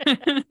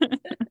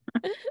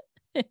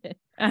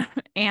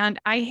 And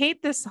I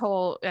hate this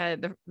whole,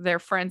 their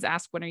friends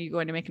ask, when are you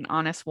going to make an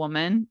honest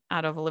woman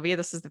out of Olivia?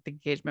 This is at the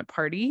engagement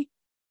party.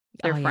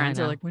 Their friends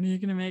are like, when are you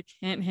going to make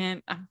hint,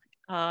 hint?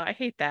 I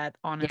hate that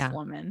honest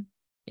woman.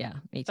 Yeah,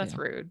 me too. That's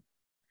rude.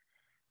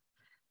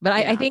 But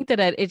I think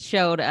that it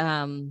showed,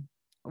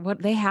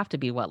 what they have to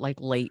be, like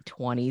late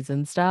 20s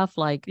and stuff,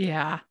 like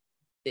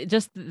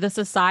just the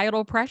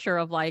societal pressure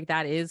of like,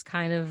 that is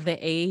kind of the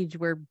age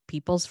where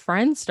people's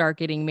friends start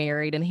getting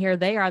married, and here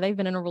they've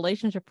been in a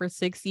relationship for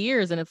 6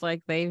 years, and it's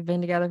like they've been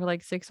together for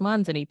like 6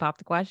 months, and he popped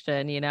the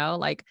question,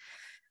 like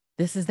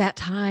this is that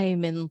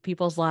time in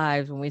people's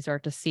lives when we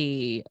start to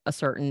see a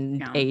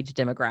certain age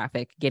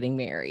demographic getting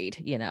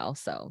married,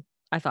 so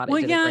I thought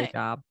it did a great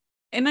job.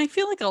 And I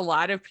feel like a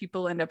lot of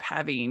people end up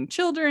having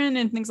children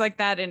and things like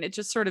that. And it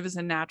just sort of is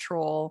a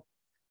natural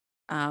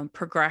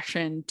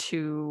progression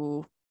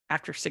to,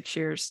 after 6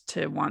 years,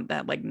 to want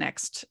that like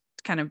next,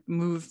 kind of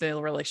move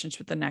the relationship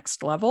to the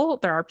next level.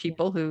 There are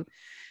people who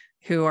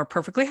are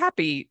perfectly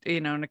happy,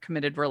 in a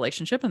committed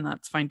relationship, and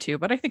that's fine too.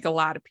 But I think a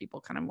lot of people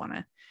kind of want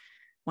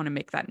to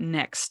make that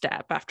next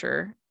step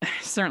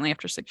certainly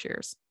after 6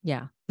 years.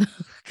 Yeah.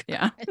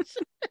 Yeah.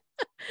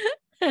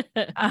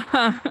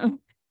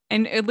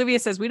 And Olivia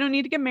says, we don't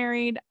need to get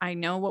married. I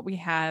know what we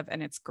have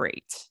and it's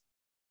great.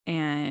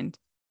 And,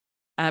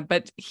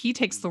 but he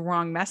takes the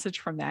wrong message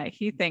from that.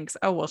 He thinks,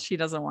 oh, well, she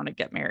doesn't want to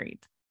get married.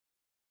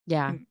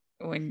 Yeah.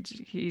 When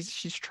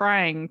she's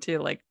trying to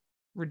like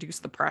reduce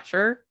the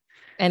pressure.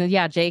 And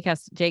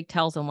Jake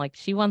tells him like,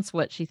 she wants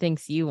what she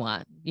thinks you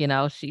want.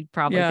 She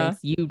probably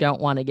thinks you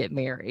don't want to get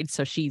married.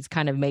 So she's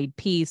kind of made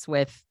peace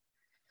with,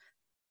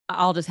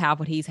 I'll just have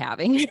what he's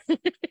having.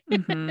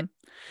 Mm-hmm.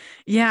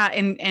 Yeah.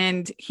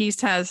 And he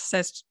says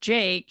to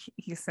Jake,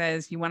 he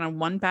says, you went on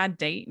one bad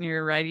date and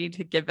you're ready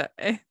to give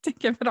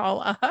it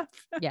all up.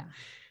 Yeah.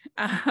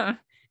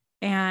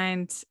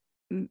 And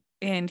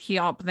he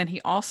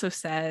also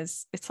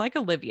says, it's like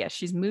Olivia.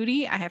 She's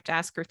moody. I have to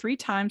ask her 3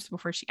 times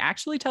before she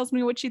actually tells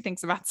me what she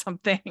thinks about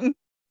something.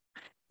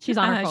 She's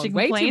on her phone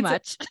way too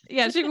much.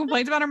 She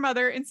complains about her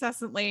mother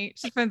incessantly.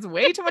 She spends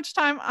way too much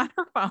time on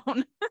her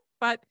phone.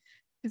 But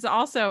She's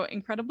also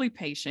incredibly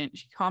patient.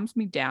 She calms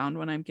me down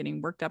when I'm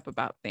getting worked up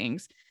about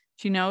things.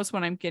 She knows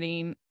when I'm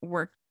getting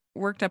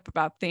worked up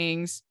about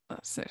things.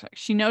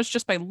 She knows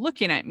just by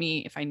looking at me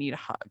if I need a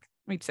hug.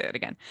 Let me say that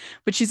again.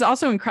 But she's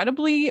also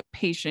incredibly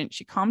patient.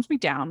 She calms me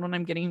down when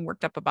I'm getting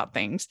worked up about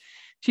things.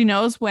 She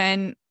knows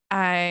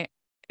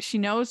she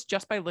knows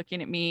just by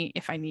looking at me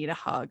if I need a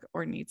hug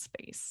or need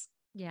space.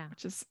 Yeah.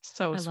 Which is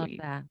so I sweet.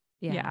 love that.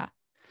 Yeah.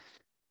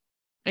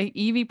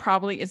 Evie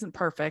probably isn't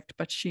perfect,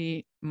 but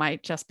she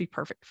might just be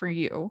perfect for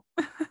you.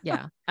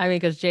 Yeah. I mean,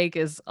 because Jake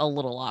is a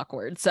little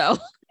awkward. So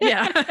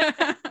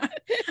yeah.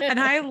 And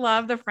I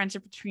love the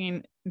friendship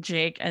between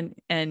Jake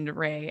and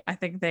Ray. I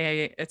think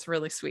it's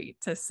really sweet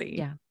to see.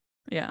 Yeah.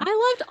 Yeah.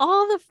 I loved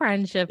all the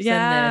friendships in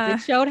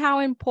this. It showed how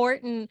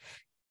important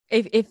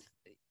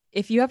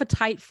if you have a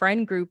tight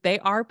friend group, they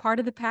are part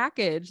of the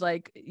package.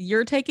 Like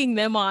you're taking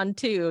them on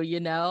too,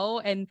 you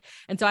know? And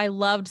so I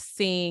loved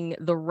seeing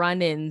the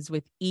run-ins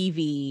with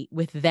Evie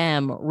with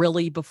them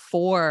really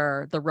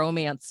before the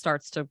romance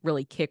starts to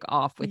really kick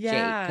off with Jake,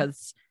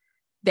 because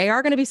they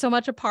are going to be so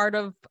much a part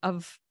of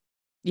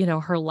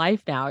her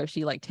life now if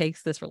she like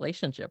takes this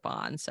relationship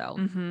on. So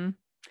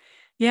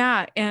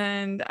yeah.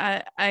 And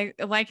I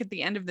like at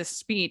the end of this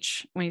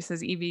speech when he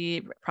says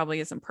Evie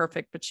probably isn't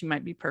perfect, but she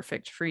might be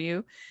perfect for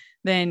you.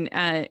 Then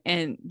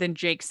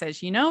Jake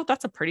says,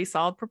 that's a pretty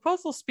solid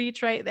proposal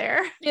speech right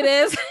there. It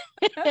is.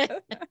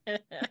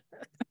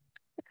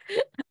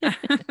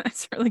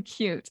 That's really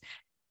cute.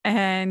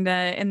 And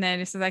then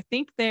he says, I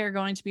think they're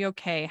going to be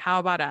okay. How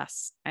about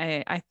us?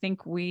 I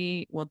think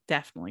we will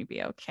definitely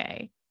be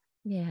okay.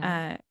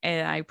 Yeah.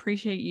 And I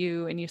appreciate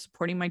you and you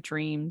supporting my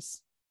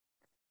dreams.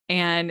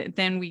 And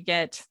then we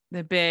get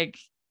the big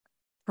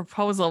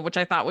proposal, which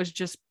I thought was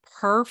just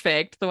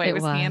perfect the way it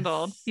was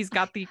handled. He's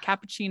got the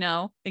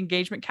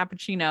engagement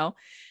cappuccino,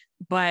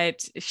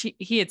 but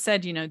he had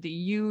said,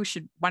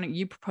 that why don't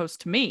you propose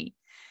to me?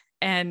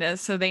 And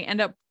so they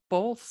end up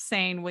both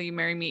saying, will you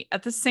marry me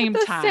at the same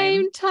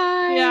time?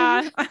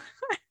 Yeah.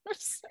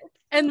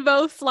 And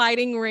both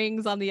sliding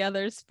rings on the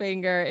other's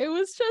finger. It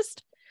was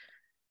just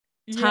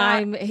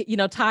time,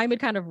 time had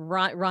kind of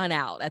run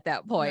out at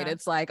that point.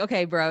 It's like,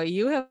 okay, bro,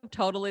 you have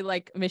totally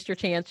like missed your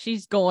chance.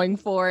 She's going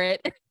for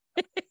it.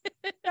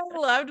 I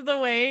loved the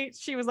way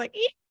she was like,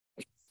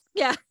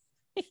 yeah.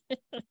 It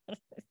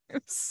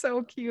was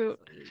so cute.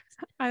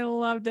 I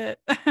loved it.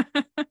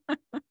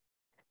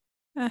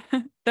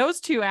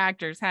 Those two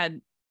actors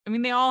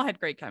they all had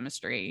great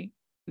chemistry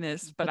in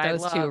this, but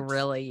those two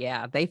really,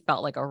 they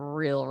felt like a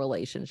real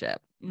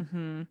relationship.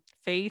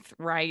 Faith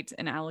Wright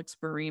and Alex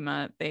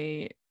Barima,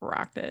 they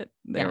rocked it.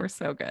 They were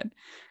so good.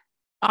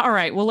 All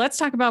right, well, let's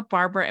talk about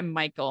Barbara and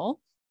Michael.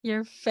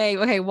 Your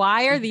fave. Okay,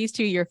 why are these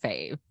two your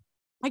fave?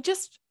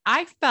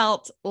 I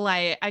felt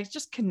like I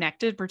just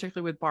connected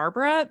particularly with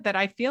Barbara, that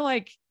I feel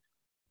like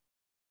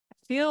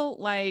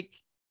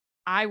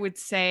I would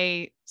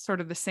say sort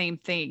of the same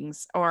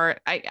things, or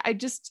I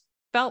just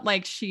felt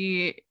like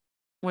she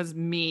was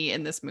me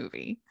in this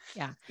movie.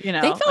 Yeah. They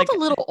felt a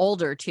little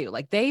older too.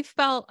 Like they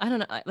felt, I don't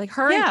know, like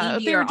her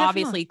and Evie are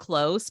obviously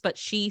close, but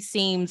she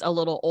seems a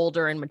little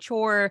older and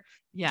mature.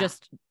 Yeah.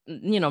 Just,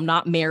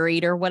 not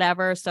married or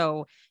whatever.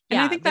 So and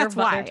I think that's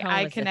why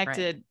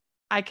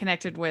I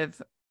connected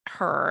with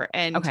her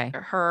and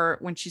her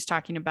when she's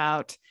talking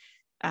about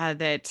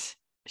that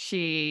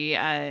she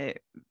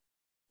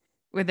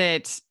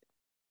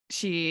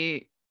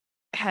she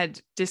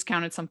had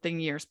discounted something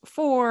years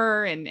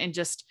before and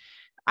just,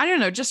 I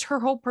don't know, just her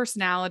whole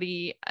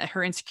personality,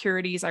 her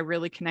insecurities, I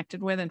really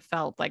connected with and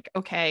felt like,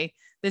 okay,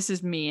 this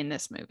is me in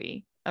this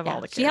movie of all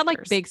the characters. She had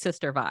like big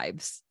sister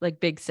vibes, like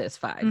big sis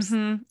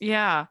vibes.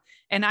 Yeah.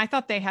 And I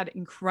thought they had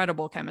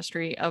incredible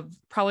chemistry, of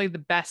probably the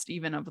best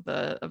even of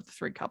the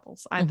three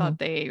couples. I thought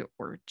they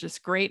were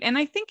just great. And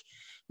I think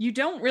you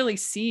don't really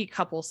see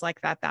couples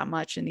like that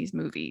much in these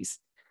movies.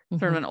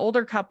 Sort of an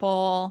older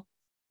couple,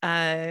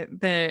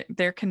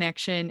 their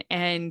connection,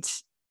 and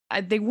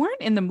they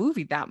weren't in the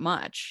movie that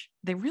much.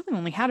 They really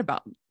only had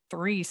about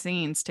 3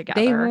 scenes together.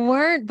 They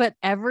weren't, but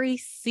every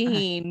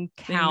scene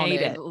counted. They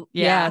made it.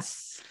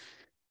 Yes.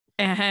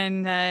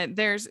 And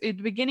there's at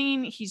the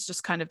beginning, he's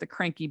just kind of the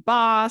cranky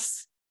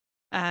boss.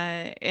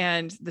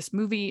 And this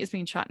movie is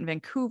being shot in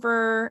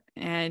Vancouver.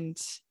 And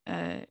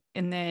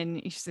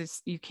then he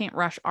says, you can't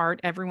rush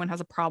art. Everyone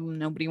has a problem.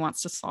 Nobody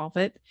wants to solve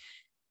it.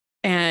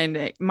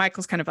 And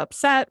Michael's kind of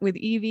upset with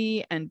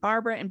Evie and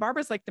Barbara. And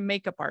Barbara's like the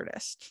makeup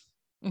artist.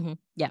 On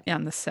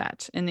the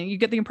set. And then you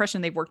get the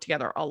impression they've worked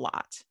together a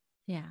lot.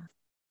 Yeah.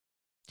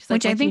 She's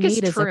Which like, I think is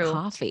true. A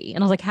coffee.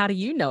 And I was like, how do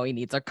you know he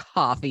needs a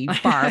coffee,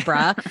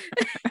 Barbara?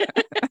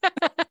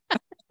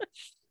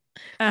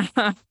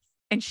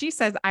 And she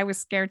says, I was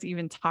scared to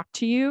even talk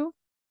to you.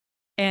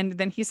 And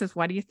then he says,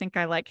 why do you think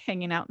I like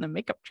hanging out in the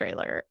makeup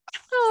trailer?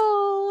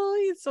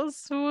 Oh, he's so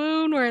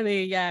swoon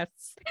worthy. Yes.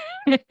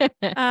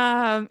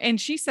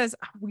 And she says,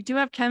 we do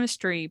have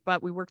chemistry,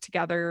 but we work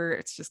together.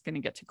 It's just going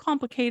to get too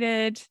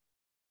complicated.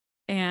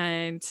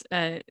 And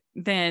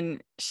then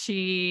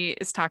she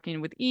is talking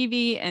with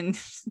Evie and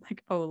she's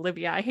like, oh,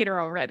 Olivia, I hate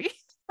her already.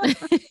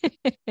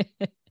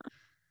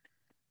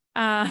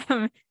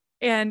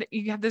 And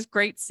you have this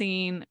great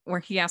scene where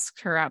he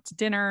asks her out to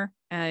dinner.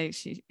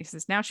 He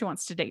says now she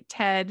wants to date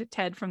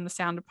Ted from the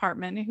sound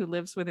department, who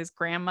lives with his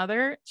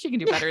grandmother. She can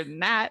do better than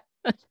that.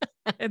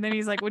 And then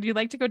he's like, would you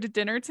like to go to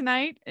dinner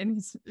tonight?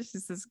 And she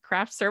says,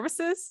 craft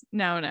services?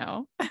 No,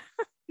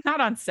 not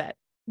on set.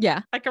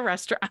 Yeah. Like a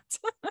restaurant.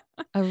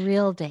 A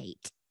real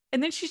date.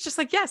 And then she's just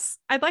like, yes,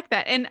 I'd like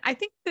that. And I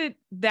think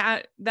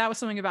that was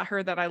something about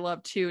her that I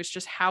love too, is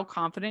just how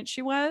confident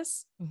she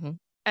was. Mm-hmm.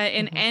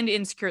 And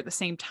insecure at the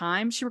same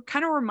time. She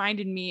kind of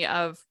reminded me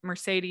of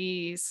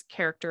Mercedes'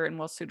 character in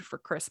Well Suited for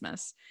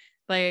Christmas.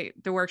 Like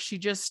the work she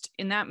just,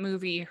 in that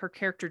movie, her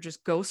character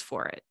just goes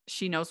for it.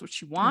 She knows what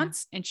she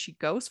wants and she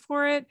goes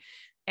for it.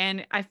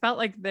 And I felt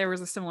like there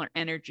was a similar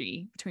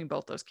energy between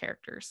both those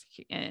characters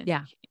and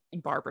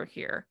Barbara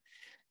here.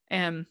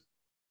 And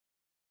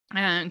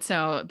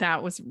so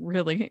that was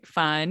really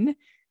fun.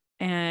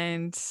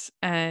 And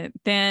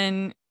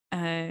then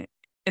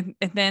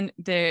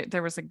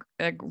there was a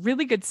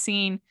really good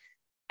scene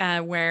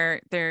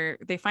where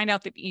they find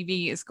out that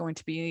Evie is going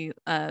to be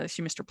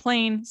she missed her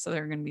plane, so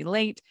they're going to be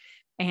late.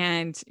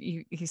 And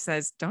he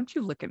says, "Don't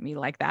you look at me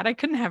like that. I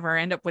couldn't have her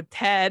end up with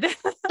Ted."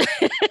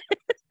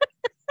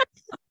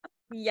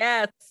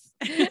 Yes.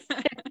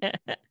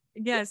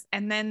 Yes.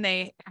 And then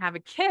they have a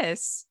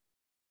kiss.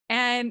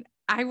 And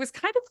I was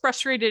kind of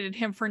frustrated at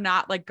him for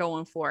not like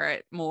going for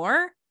it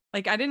more.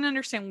 Like I didn't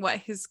understand what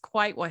his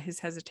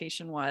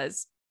hesitation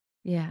was.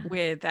 Yeah.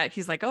 With that.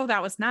 He's like, oh,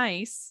 that was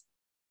nice.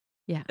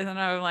 Yeah. And then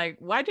I was like,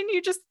 why didn't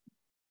you just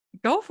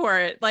go for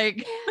it?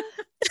 Like, I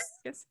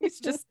guess he's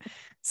just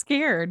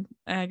scared.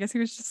 I guess he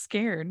was just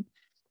scared.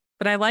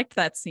 But I liked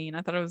that scene.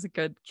 I thought it was a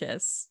good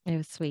kiss. It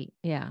was sweet.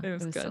 Yeah. It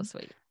was good. So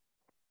sweet.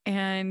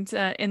 And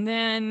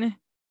then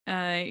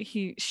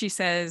she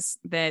says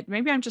that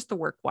maybe I'm just the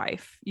work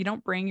wife. You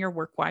don't bring your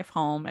work wife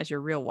home as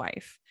your real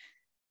wife.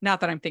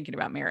 Not that I'm thinking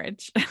about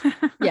marriage.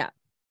 Yeah.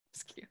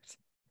 It's cute.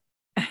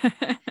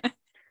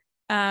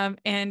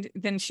 And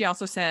then she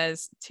also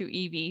says to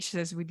Evie, she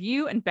says, with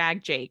you and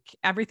Bag Jake,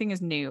 everything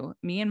is new.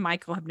 Me and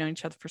Michael have known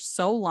each other for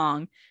so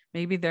long.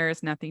 Maybe there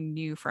is nothing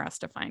new for us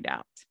to find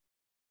out.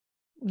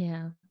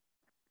 Yeah.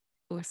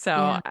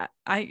 So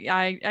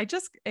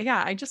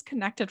yeah. I just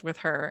connected with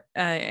her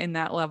in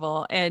that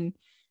level. And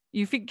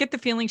you get the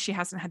feeling she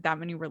hasn't had that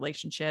many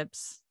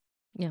relationships.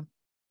 Yeah.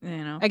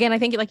 You know, again, I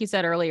think like you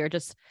said earlier,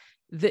 just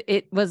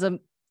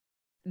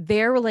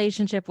their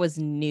relationship was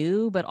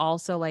new, but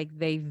also like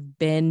they've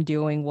been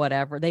doing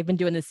whatever. They've been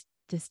doing this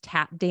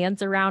tap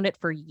dance around it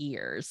for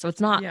years. So it's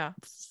not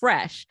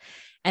fresh.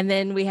 And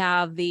then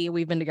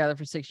we've been together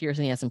for 6 years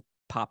and he hasn't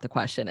popped the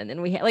question. And then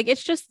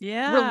it's just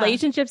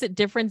relationships at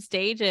different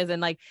stages.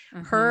 And like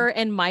her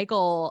and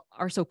Michael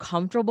are so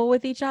comfortable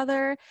with each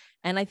other.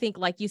 And I think,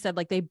 like you said,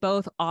 like they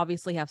both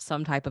obviously have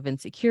some type of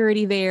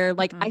insecurity there.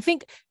 Like, I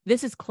think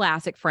this is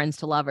classic friends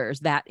to lovers,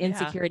 that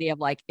insecurity of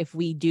like, if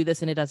we do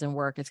this and it doesn't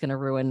work, it's going to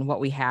ruin what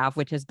we have,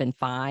 which has been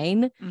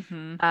fine.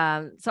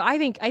 So I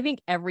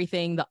think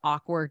everything, the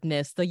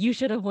awkwardness, you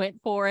should have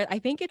went for it. I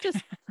think it just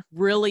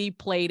really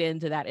played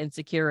into that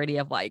insecurity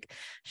of like,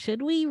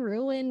 should we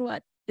ruin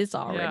what is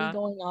already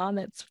going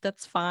on?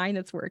 That's fine.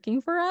 It's working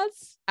for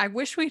us. I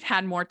wish we'd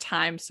had more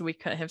time so we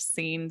could have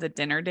seen the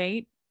dinner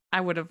date. I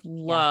would have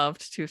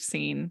loved to have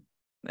seen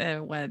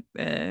what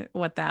that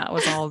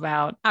was all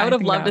about. I would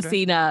have loved to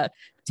seen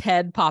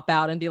Ted pop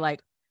out and be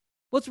like,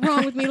 what's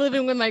wrong with me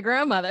living with my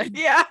grandmother?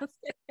 Yeah.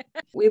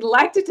 We'd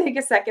like to take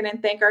a second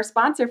and thank our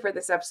sponsor for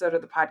this episode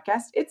of the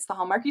podcast. It's the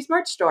Hallmarkies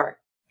merch store.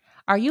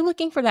 Are you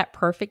looking for that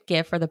perfect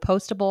gift for the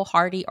postable,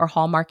 hearty, or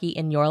Hallmarky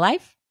in your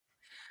life?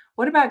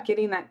 What about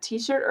getting that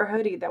t-shirt or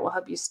hoodie that will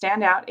help you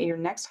stand out at your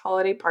next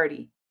holiday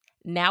party?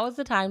 Now is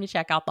the time to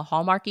check out the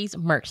Hallmarkies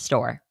merch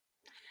store.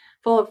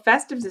 Full of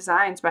festive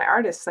designs by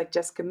artists like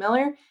Jessica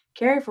Miller,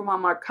 Carrie from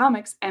Hallmark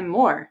Comics, and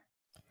more.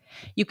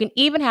 You can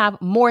even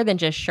have more than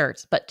just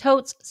shirts, but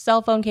totes,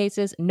 cell phone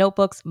cases,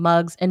 notebooks,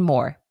 mugs, and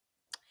more.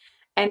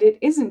 And it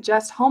isn't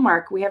just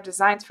Hallmark. We have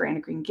designs for Anna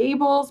Green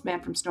Gables,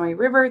 Man from Snowy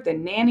River, The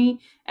Nanny,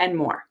 and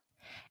more.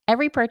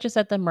 Every purchase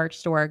at the merch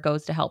store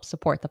goes to help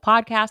support the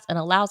podcast and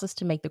allows us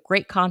to make the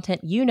great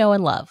content you know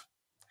and love.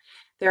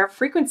 There are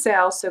frequent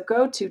sales, so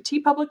go to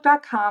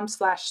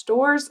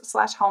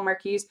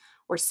tpublic.com/stores/Hallmarkies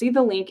or see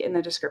the link in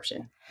the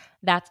description.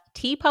 That's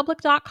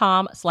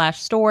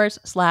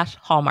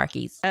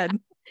tpublic.com/stores/Hallmarkies.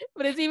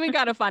 But it's even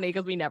kind of funny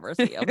because we never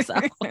see them. So.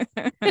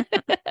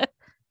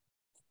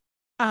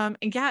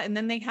 And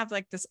then they have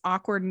like this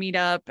awkward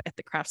meetup at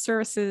the craft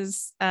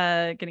services,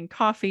 getting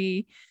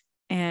coffee.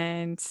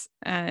 And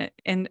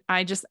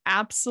I just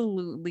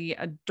absolutely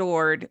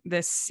adored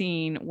this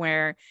scene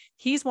where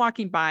he's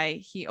walking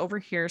by, he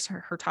overhears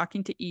her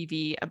talking to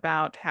Evie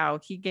about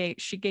how she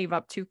gave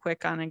up too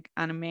quick on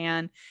a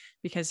man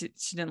because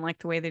she didn't like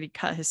the way that he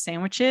cut his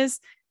sandwiches.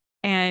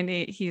 And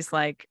he's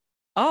like,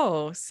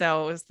 oh,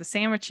 so it was the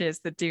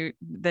sandwiches that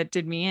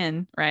did me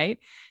in, right?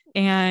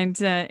 And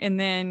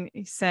then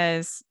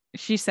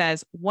she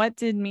says, what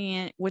did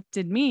me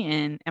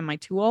in? Am I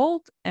too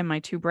old? Am I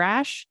too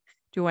brash?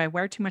 Do I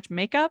wear too much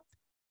makeup?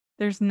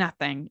 There's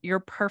nothing. You're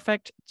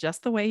perfect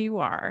just the way you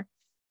are.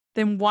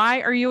 Then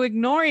why are you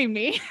ignoring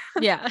me?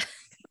 Yeah.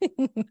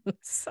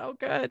 So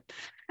good.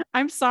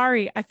 I'm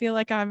sorry. I feel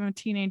like I'm a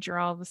teenager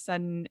all of a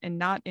sudden and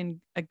not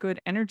in a good,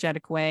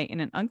 energetic way, in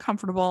an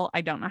uncomfortable,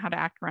 I don't know how to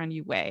act around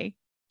you way.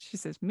 She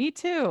says, me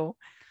too.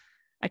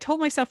 I told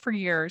myself for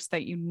years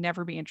that you'd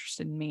never be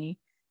interested in me.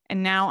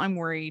 And now I'm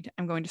worried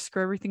I'm going to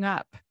screw everything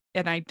up.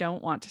 And I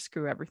don't want to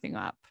screw everything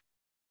up.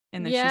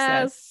 And then she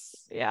says,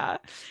 yeah,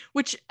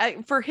 which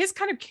for his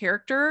kind of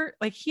character,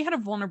 like he had a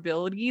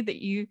vulnerability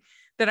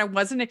that I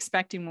wasn't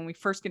expecting when we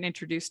first get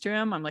introduced to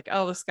him. I'm like,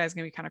 oh, this guy's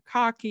going to be kind of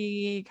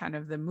cocky, kind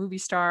of the movie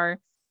star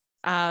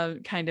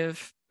kind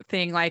of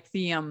thing, like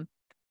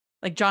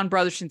like John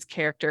Brotherson's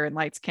character in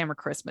Lights, Camera,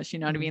 Christmas, you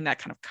know what I mean? That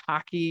kind of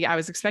cocky. I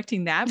was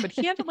expecting that, but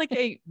he had like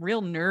a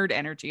real nerd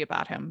energy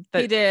about him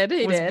that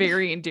he was did.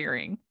 very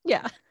endearing.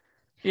 Yeah.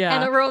 Yeah.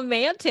 And a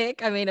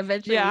romantic. I mean,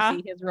 eventually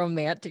we see his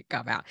romantic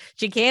come out.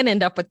 She can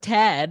end up with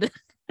Ted,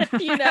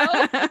 you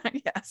know?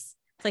 Yes.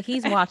 It's like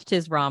he's watched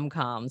his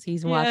rom-coms.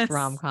 He's watched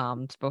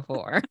rom-coms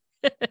before.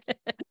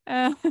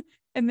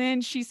 And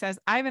then she says,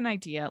 I have an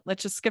idea.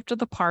 Let's just skip to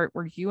the part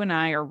where you and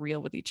I are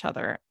real with each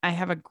other. I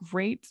had a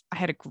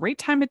great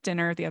time at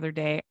dinner the other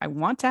day. I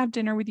want to have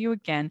dinner with you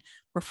again,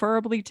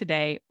 preferably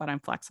today, but I'm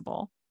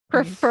flexible.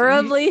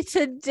 Preferably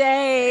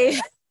today.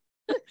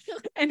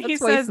 And he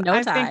says,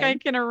 I think I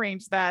can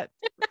arrange that.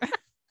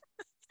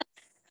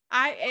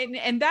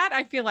 And that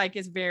I feel like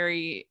is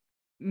very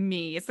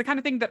me. It's the kind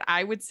of thing that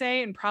I would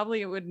say, and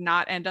probably it would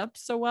not end up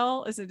so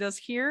well as it does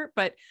here,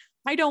 but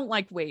I don't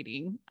like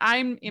waiting.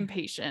 I'm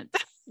impatient.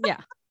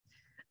 Yeah.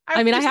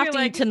 I mean, I have to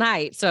eat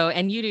tonight. So,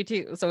 and you do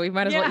too. So we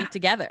might as well eat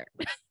together.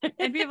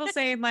 And people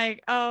saying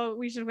like, oh,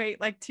 we should wait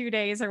like 2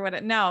 days or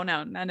what? No,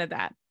 none of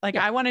that. Like,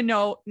 I want to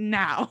know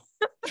now.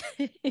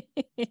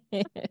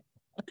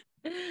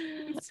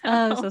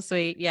 So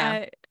sweet.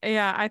 Yeah.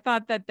 I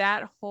thought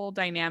that whole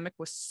dynamic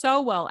was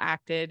so well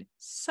acted,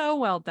 so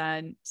well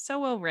done, so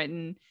well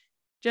written.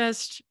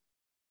 Just,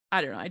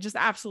 I don't know. I just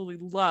absolutely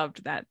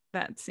loved that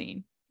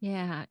scene.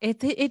 Yeah.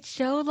 It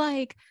showed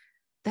like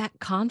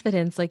that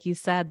confidence, like you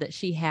said, that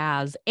she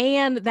has,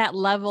 and that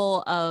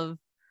level of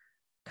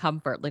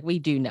comfort. Like, we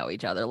do know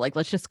each other. Like,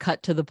 let's just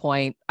cut to the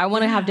point. I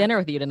want to have dinner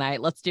with you tonight.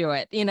 Let's do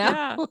it. You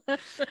know? Yeah.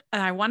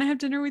 And I want to have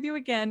dinner with you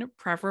again,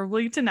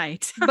 preferably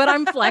tonight. But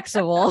I'm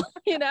flexible,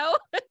 you know?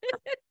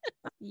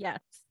 Yes.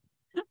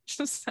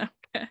 Just so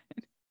good.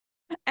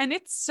 And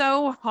it's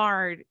so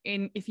hard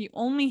if you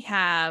only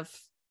have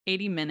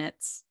 80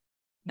 minutes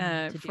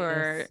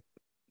for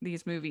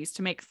these movies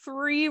to make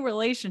 3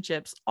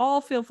 relationships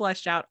all feel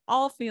fleshed out,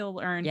 all feel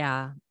earned.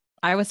 Yeah.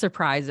 I was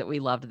surprised that we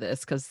loved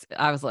this because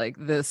I was like,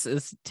 this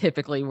is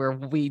typically where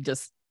we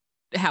just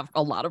have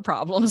a lot of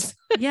problems.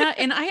 Yeah.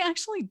 And I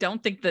actually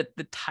don't think that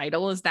the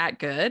title is that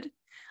good.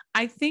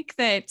 I think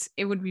that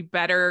it would be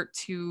better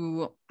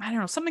to, I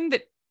don't know, something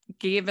that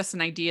gave us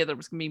an idea that it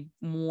was going to be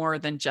more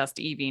than just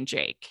Evie and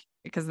Jake,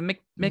 because the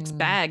mixed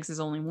bags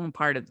is only one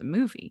part of the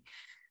movie.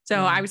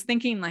 So I was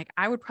thinking like,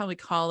 I would probably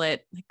call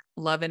it like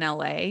Love in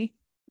LA,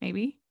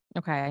 maybe.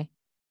 Okay.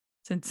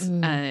 Since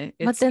it's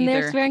but then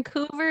there's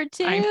Vancouver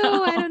too. I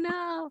don't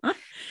know.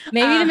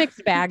 Maybe the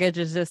mixed baggage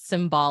is just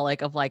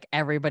symbolic of like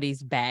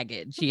everybody's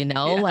baggage, you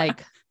know? Yeah.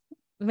 Like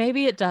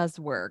maybe it does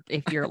work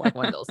if you're like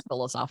one of those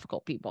philosophical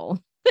people.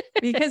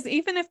 Because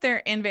even if they're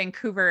in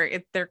Vancouver,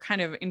 they're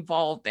kind of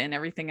involved in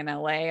everything in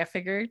LA, I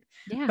figured.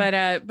 Yeah.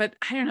 But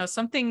I don't know,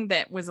 something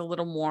that was a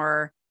little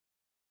more,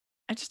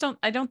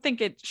 I don't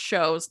think it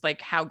shows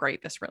like how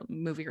great this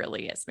movie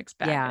really is, mixed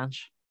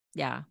baggage.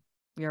 Yeah.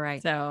 You're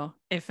right. So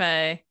if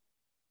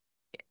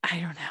I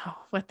don't know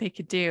what they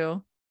could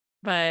do,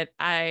 but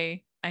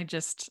I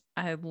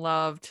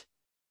loved,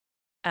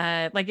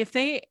 like if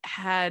they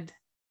had,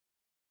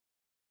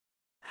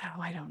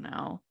 I don't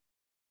know.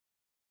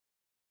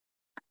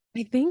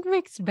 I think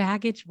mixed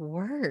baggage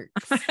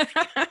works.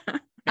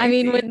 I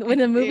mean, when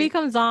the movie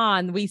comes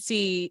on, we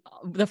see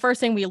the first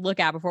thing we look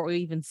at before we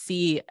even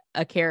see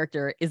a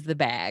character is the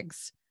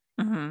bags.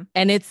 Mm-hmm.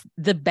 And it's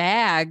the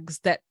bags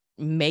that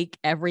make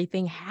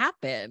everything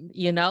happen,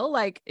 you know,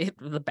 like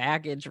the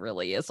baggage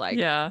really is like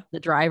the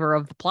driver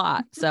of the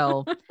plot.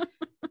 So is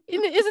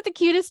it the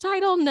cutest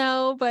title?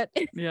 No, but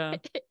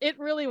it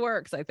really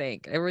works. I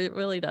think it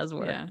really does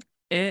work.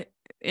 Yeah,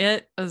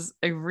 it was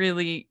a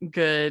really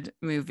good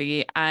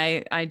movie.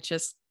 I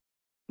just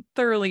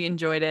thoroughly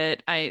enjoyed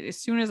it. As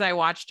soon as I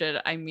watched it,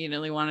 I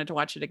immediately wanted to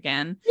watch it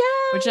again.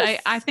 Yes! Which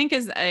I think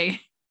is that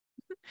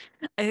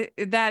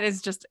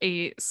is just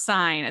a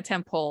sign, a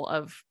temple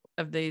of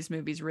these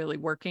movies really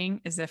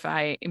working, is if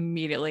I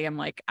immediately am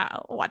like,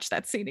 I'll watch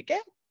that scene again.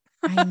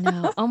 I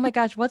know. Oh my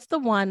gosh. What's the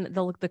one,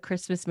 the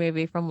Christmas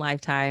movie from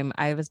Lifetime?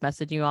 I was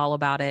messaging you all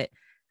about it.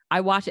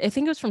 I watched it. I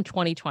think it was from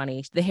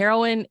 2020. The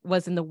heroine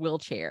was in the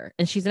wheelchair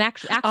and she's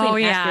actually an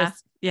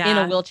actress in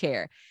a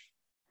wheelchair.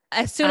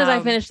 As soon as I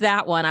finished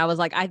that one, I was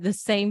like, the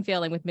same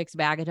feeling with mixed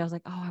baggage. I was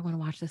like, oh, I want to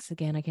watch this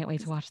again. I can't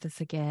wait to watch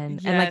this again.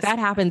 Yes. And like that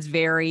happens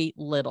very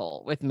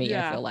little with me.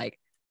 I feel like.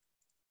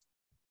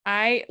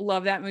 I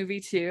love that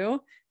movie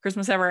too.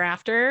 Christmas Ever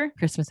After.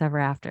 Christmas Ever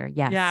After.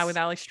 Yes. Yeah, with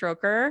Ali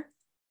Stroker.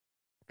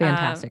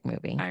 Fantastic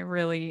movie. I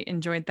really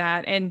enjoyed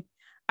that. And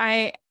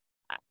they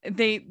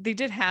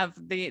did have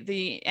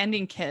the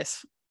ending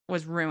kiss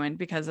was ruined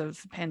because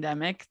of the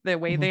pandemic, the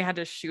way they had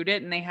to shoot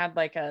it, and they had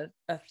like a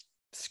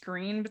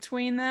screen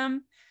between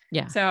them.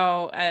 Yeah.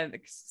 So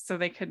so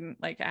they couldn't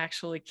like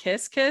actually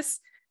kiss.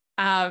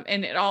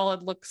 And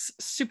it looks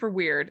super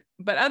weird.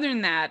 But other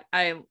than that,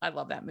 I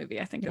love that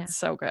movie. I think it's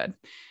so good.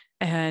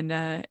 And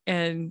that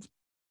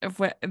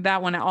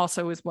one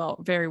also is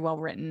very well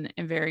written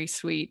and very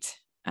sweet.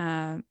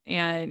 And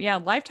yeah,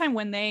 Lifetime,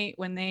 when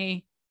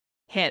they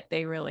hit,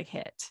 they really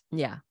hit.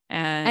 Yeah.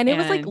 And it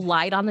was like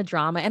light on the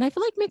drama. And I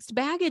feel like Mixed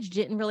Baggage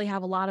didn't really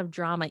have a lot of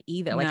drama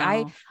either.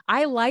 Like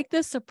I like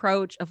this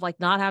approach of like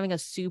not having a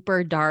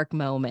super dark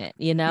moment,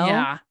 you know?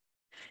 Yeah.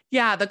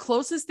 Yeah. The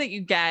closest that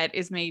you get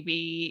is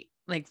maybe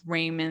like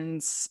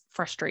Raymond's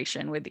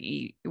frustration with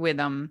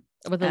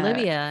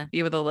Olivia.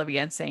 With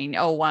Olivia saying,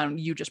 "Oh, why don't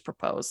you just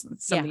propose?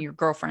 Something your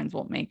girlfriends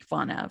won't make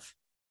fun of."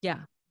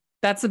 Yeah.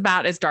 That's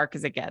about as dark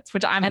as it gets,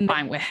 which I'm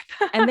fine with.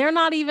 And they're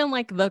not even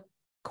like the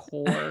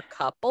core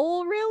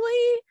couple,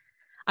 really.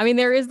 I mean,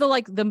 there is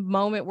the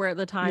moment where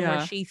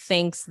where she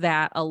thinks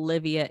that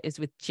Olivia is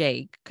with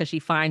Jake because she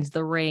finds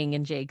the ring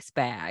in Jake's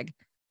bag.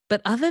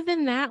 But other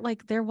than that,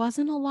 like there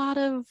wasn't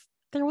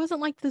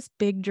like this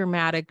big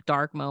dramatic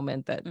dark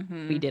moment that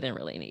we didn't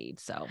really need.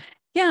 So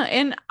yeah.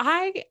 And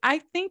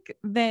I think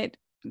that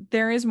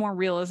there is more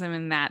realism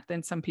in that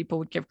than some people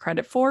would give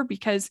credit for,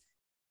 because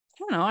I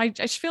don't know. I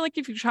just feel like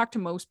if you talk to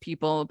most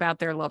people about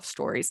their love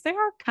stories, they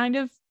are kind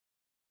of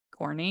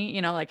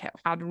corny, like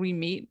how did we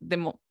meet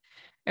them?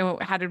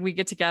 How did we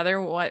get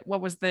together? What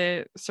was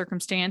the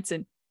circumstance?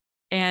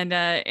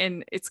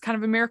 And it's kind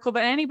of a miracle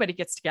that anybody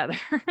gets together.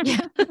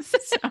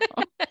 So,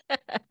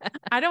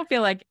 I don't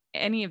feel like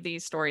any of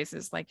these stories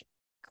is like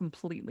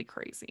completely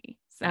crazy.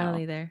 So I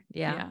don't either.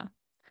 Yeah.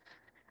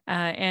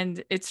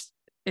 And it's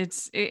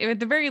at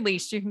the very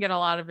least, you can get a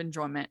lot of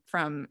enjoyment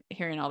from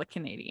hearing all the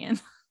Canadian,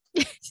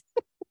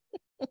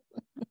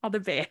 all the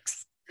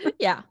Vicks.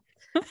 Yeah.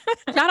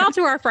 Shout out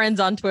to our friends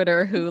on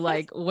Twitter who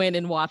like went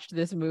and watched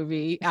this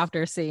movie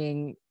after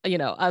seeing,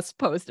 us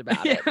post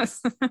about it.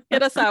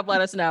 Hit us up.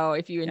 Let us know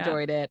if you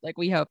enjoyed it. Like,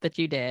 we hope that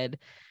you did.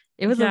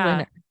 It was a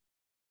winner.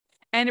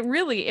 And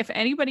really, if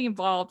anybody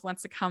involved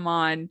wants to come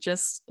on,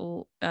 just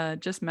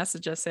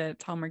message us at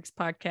Hallmarkies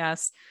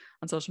Podcast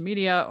on social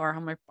media or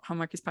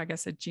Hallmarkies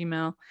Podcast at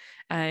Gmail,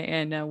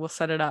 and we'll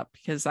set it up,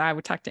 because I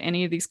would talk to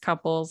any of these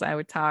couples. I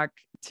would talk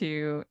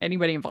to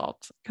anybody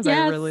involved because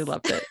I really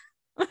loved it.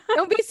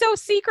 Don't be so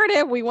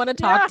secretive. We want to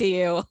talk to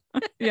you.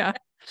 Yeah.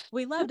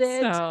 We loved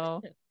it.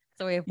 So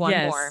we have one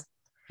more.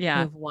 Yeah.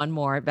 We have one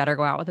more. It better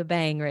go out with a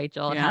bang,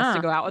 Rachel. It has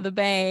to go out with a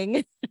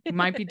bang. We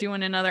might be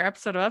doing another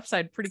episode of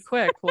Upside pretty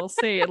quick. We'll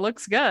see. It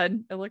looks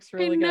good. It looks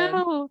really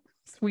good.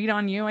 Sweet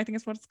on You, I think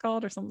is what it's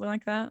called, or something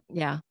like that.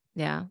 Yeah.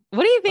 Yeah.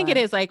 What do you think it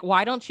is? Like,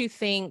 why don't you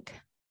think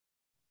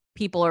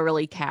people are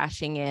really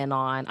cashing in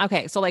on?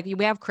 Okay, so like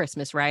we have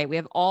Christmas, right? We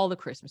have all the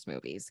Christmas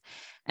movies,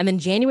 and then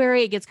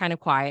January it gets kind of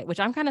quiet, which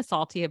I'm kind of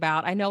salty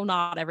about. I know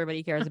not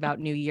everybody cares about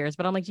New Year's,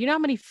 but I'm like, do you know how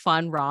many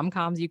fun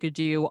rom-coms you could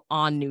do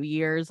on New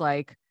Year's?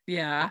 Like,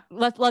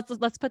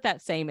 let's put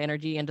that same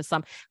energy into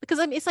some, because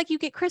I mean, it's like you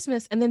get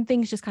Christmas and then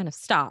things just kind of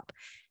stop.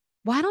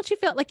 Why don't you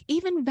feel like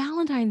even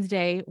Valentine's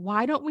Day?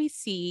 Why don't we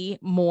see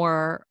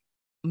more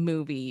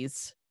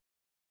movies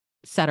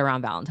set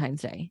around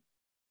Valentine's Day?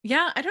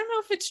 Yeah, I don't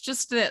know if it's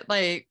just that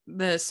like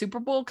the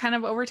Super Bowl kind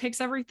of overtakes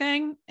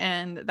everything,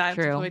 and that's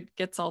what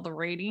gets all the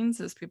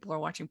ratings as people are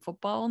watching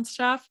football and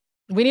stuff.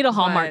 We need a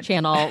Hallmark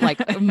channel, like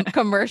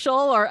commercial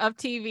or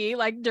UPTV,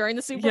 like during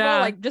the Super Bowl.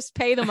 Like, just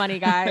pay the money,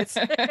 guys.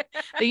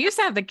 They used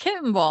to have the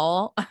Kitten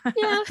Bowl.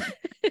 Yeah.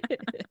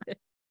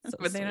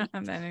 But they don't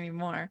have that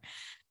anymore.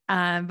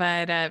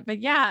 But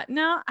yeah,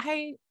 no,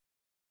 I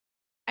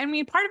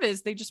mean, part of it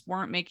is they just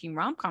weren't making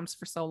rom-coms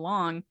for so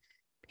long.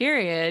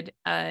 Period.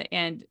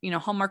 And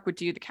Hallmark would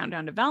do the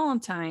Countdown to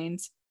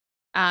Valentine's,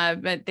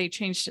 but they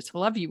changed it to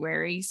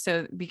Loveuary,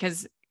 so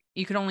because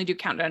you could only do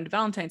Countdown to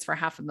Valentine's for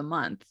half of the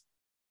month.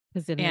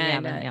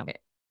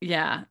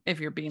 Yeah, if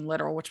you're being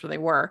literal, which they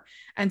were.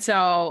 And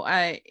so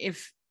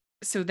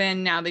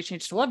then now they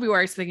changed to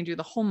Loveuary so they can do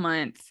the whole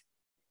month.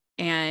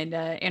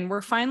 And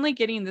we're finally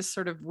getting this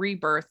sort of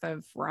rebirth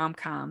of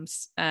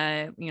rom-coms.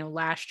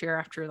 Last year,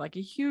 after like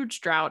a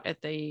huge drought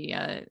at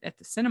the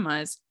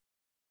cinemas,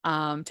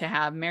 to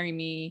have Marry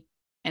Me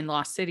and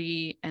Lost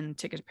City and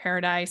Ticket to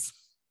Paradise.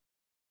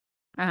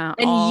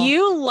 And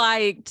you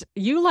liked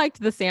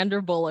the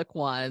Sandra Bullock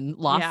one,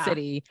 Lost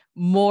City,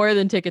 more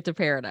than Ticket to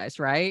Paradise,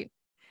 right?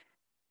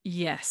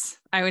 Yes,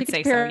 I would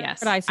say so.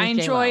 Yes, I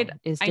enjoyed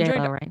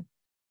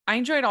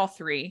all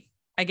three.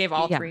 I gave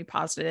all three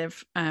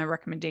positive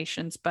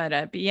recommendations,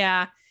 but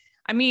yeah,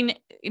 I mean,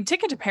 in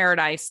Ticket to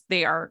Paradise,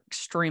 they are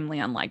extremely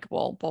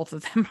unlikable. Both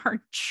of them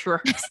are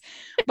jerks,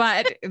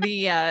 but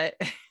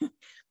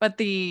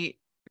the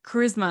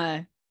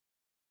charisma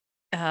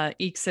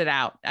ekes it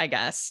out, I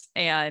guess.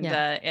 And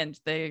and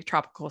the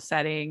tropical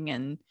setting,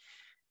 and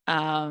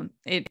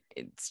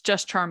it's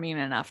just charming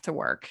enough to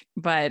work.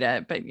 But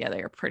yeah,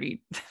 they are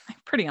pretty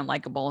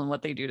unlikable in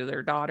what they do to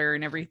their daughter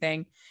and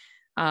everything.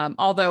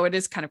 Although it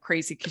is kind of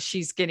crazy because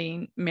she's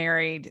getting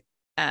married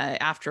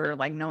after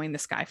like knowing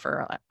this guy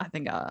for I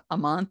think a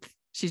month.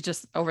 She's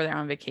just over there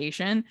on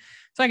vacation,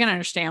 so I can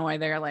understand why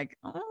they're like,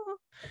 oh.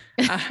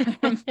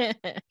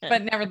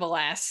 But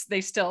nevertheless, they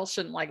still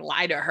shouldn't like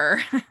lie to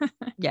her.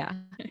 Yeah.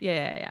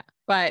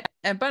 But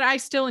I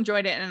still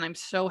enjoyed it, and I'm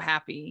so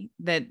happy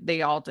that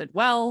they all did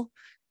well,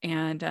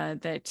 and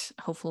that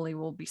hopefully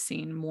we'll be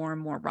seeing more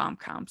and more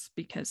rom-coms,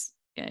 because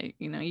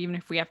you know, even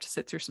if we have to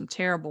sit through some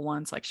terrible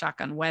ones, like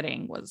Shotgun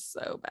Wedding was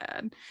so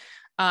bad.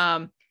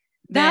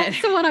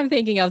 That's the one I'm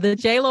thinking of, the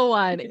JLo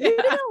one.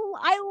 Yeah.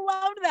 I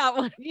loved that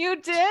one. You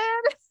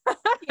did?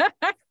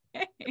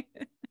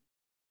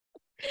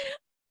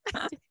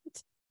 I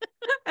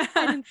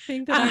didn't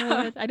think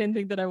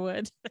that I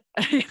would.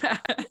 Yeah.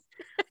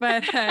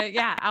 But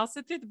yeah, I'll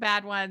sit through the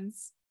bad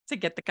ones to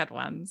get the good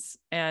ones.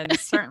 And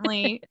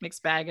certainly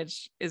Mixed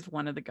Baggage is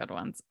one of the good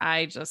ones.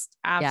 I just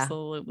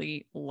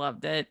absolutely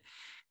loved it.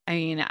 I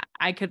mean,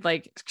 I could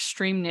like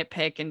extreme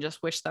nitpick and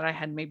just wish that I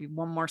had maybe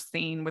one more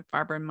scene with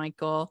Barbara and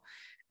Michael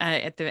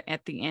at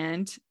the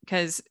end,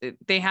 because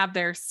they have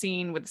their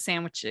scene with the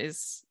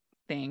sandwiches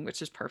thing,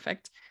 which is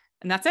perfect.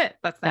 And that's it.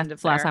 That's the end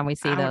of the last time we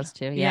see those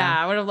two. Yeah.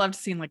 I would have loved to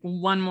see like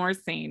one more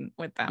scene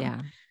with them.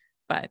 Yeah.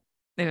 But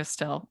it was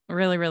still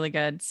really, really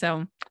good.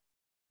 So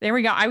there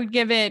we go. I would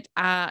give it,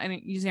 and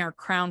using our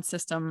crown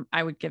system,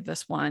 I would give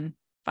this one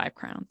 5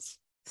 crowns.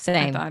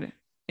 Same. I thought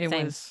it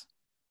was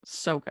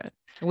so good.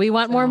 We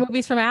want more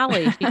movies from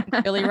Allie. She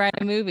can really write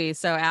a movie.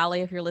 So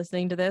Allie, if you're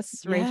listening to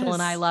this, Rachel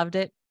and I loved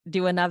it.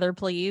 Do another,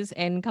 please,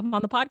 and come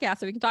on the podcast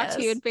so we can talk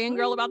to you and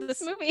fangirl about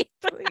this movie.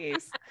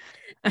 Please.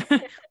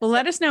 Well,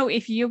 let us know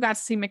if you got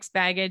to see Mixed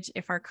Baggage,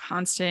 if our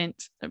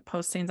constant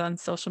postings on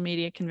social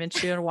media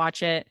convinced you to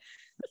watch it.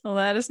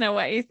 Let us know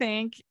what you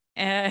think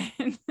in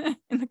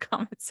the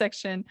comment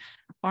section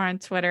or on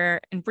Twitter.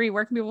 And Bree,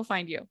 where can people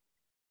find you?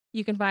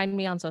 You can find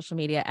me on social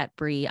media at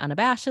Bree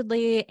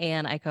Unabashedly,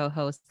 and I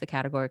co-host the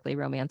Categorically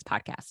Romance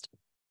podcast.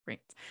 Great.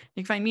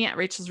 You can find me at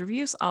Rachel's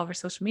Reviews, all over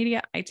social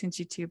media,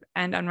 iTunes, YouTube,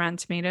 and on Rotten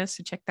Tomatoes.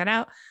 So check that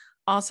out.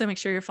 Also, make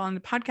sure you're following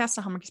the podcast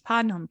on Hallmarkies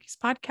Pod and Hallmarkies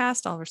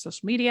Podcast, all over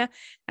social media.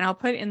 And I'll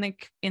put in the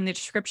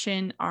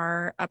description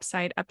our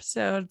Upside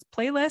episodes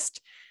playlist.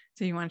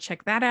 So you want to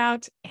check that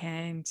out,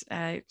 and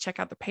check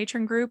out the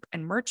Patreon group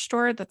and merch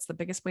store. That's the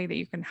biggest way that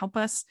you can help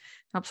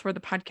support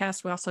the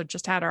podcast. We also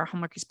just had our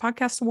Hallmarkies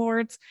Podcast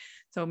Awards,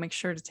 so make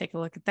sure to take a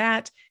look at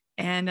that.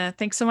 And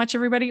thanks so much,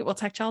 everybody. We'll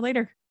talk to y'all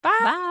later. Bye.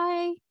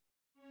 Bye.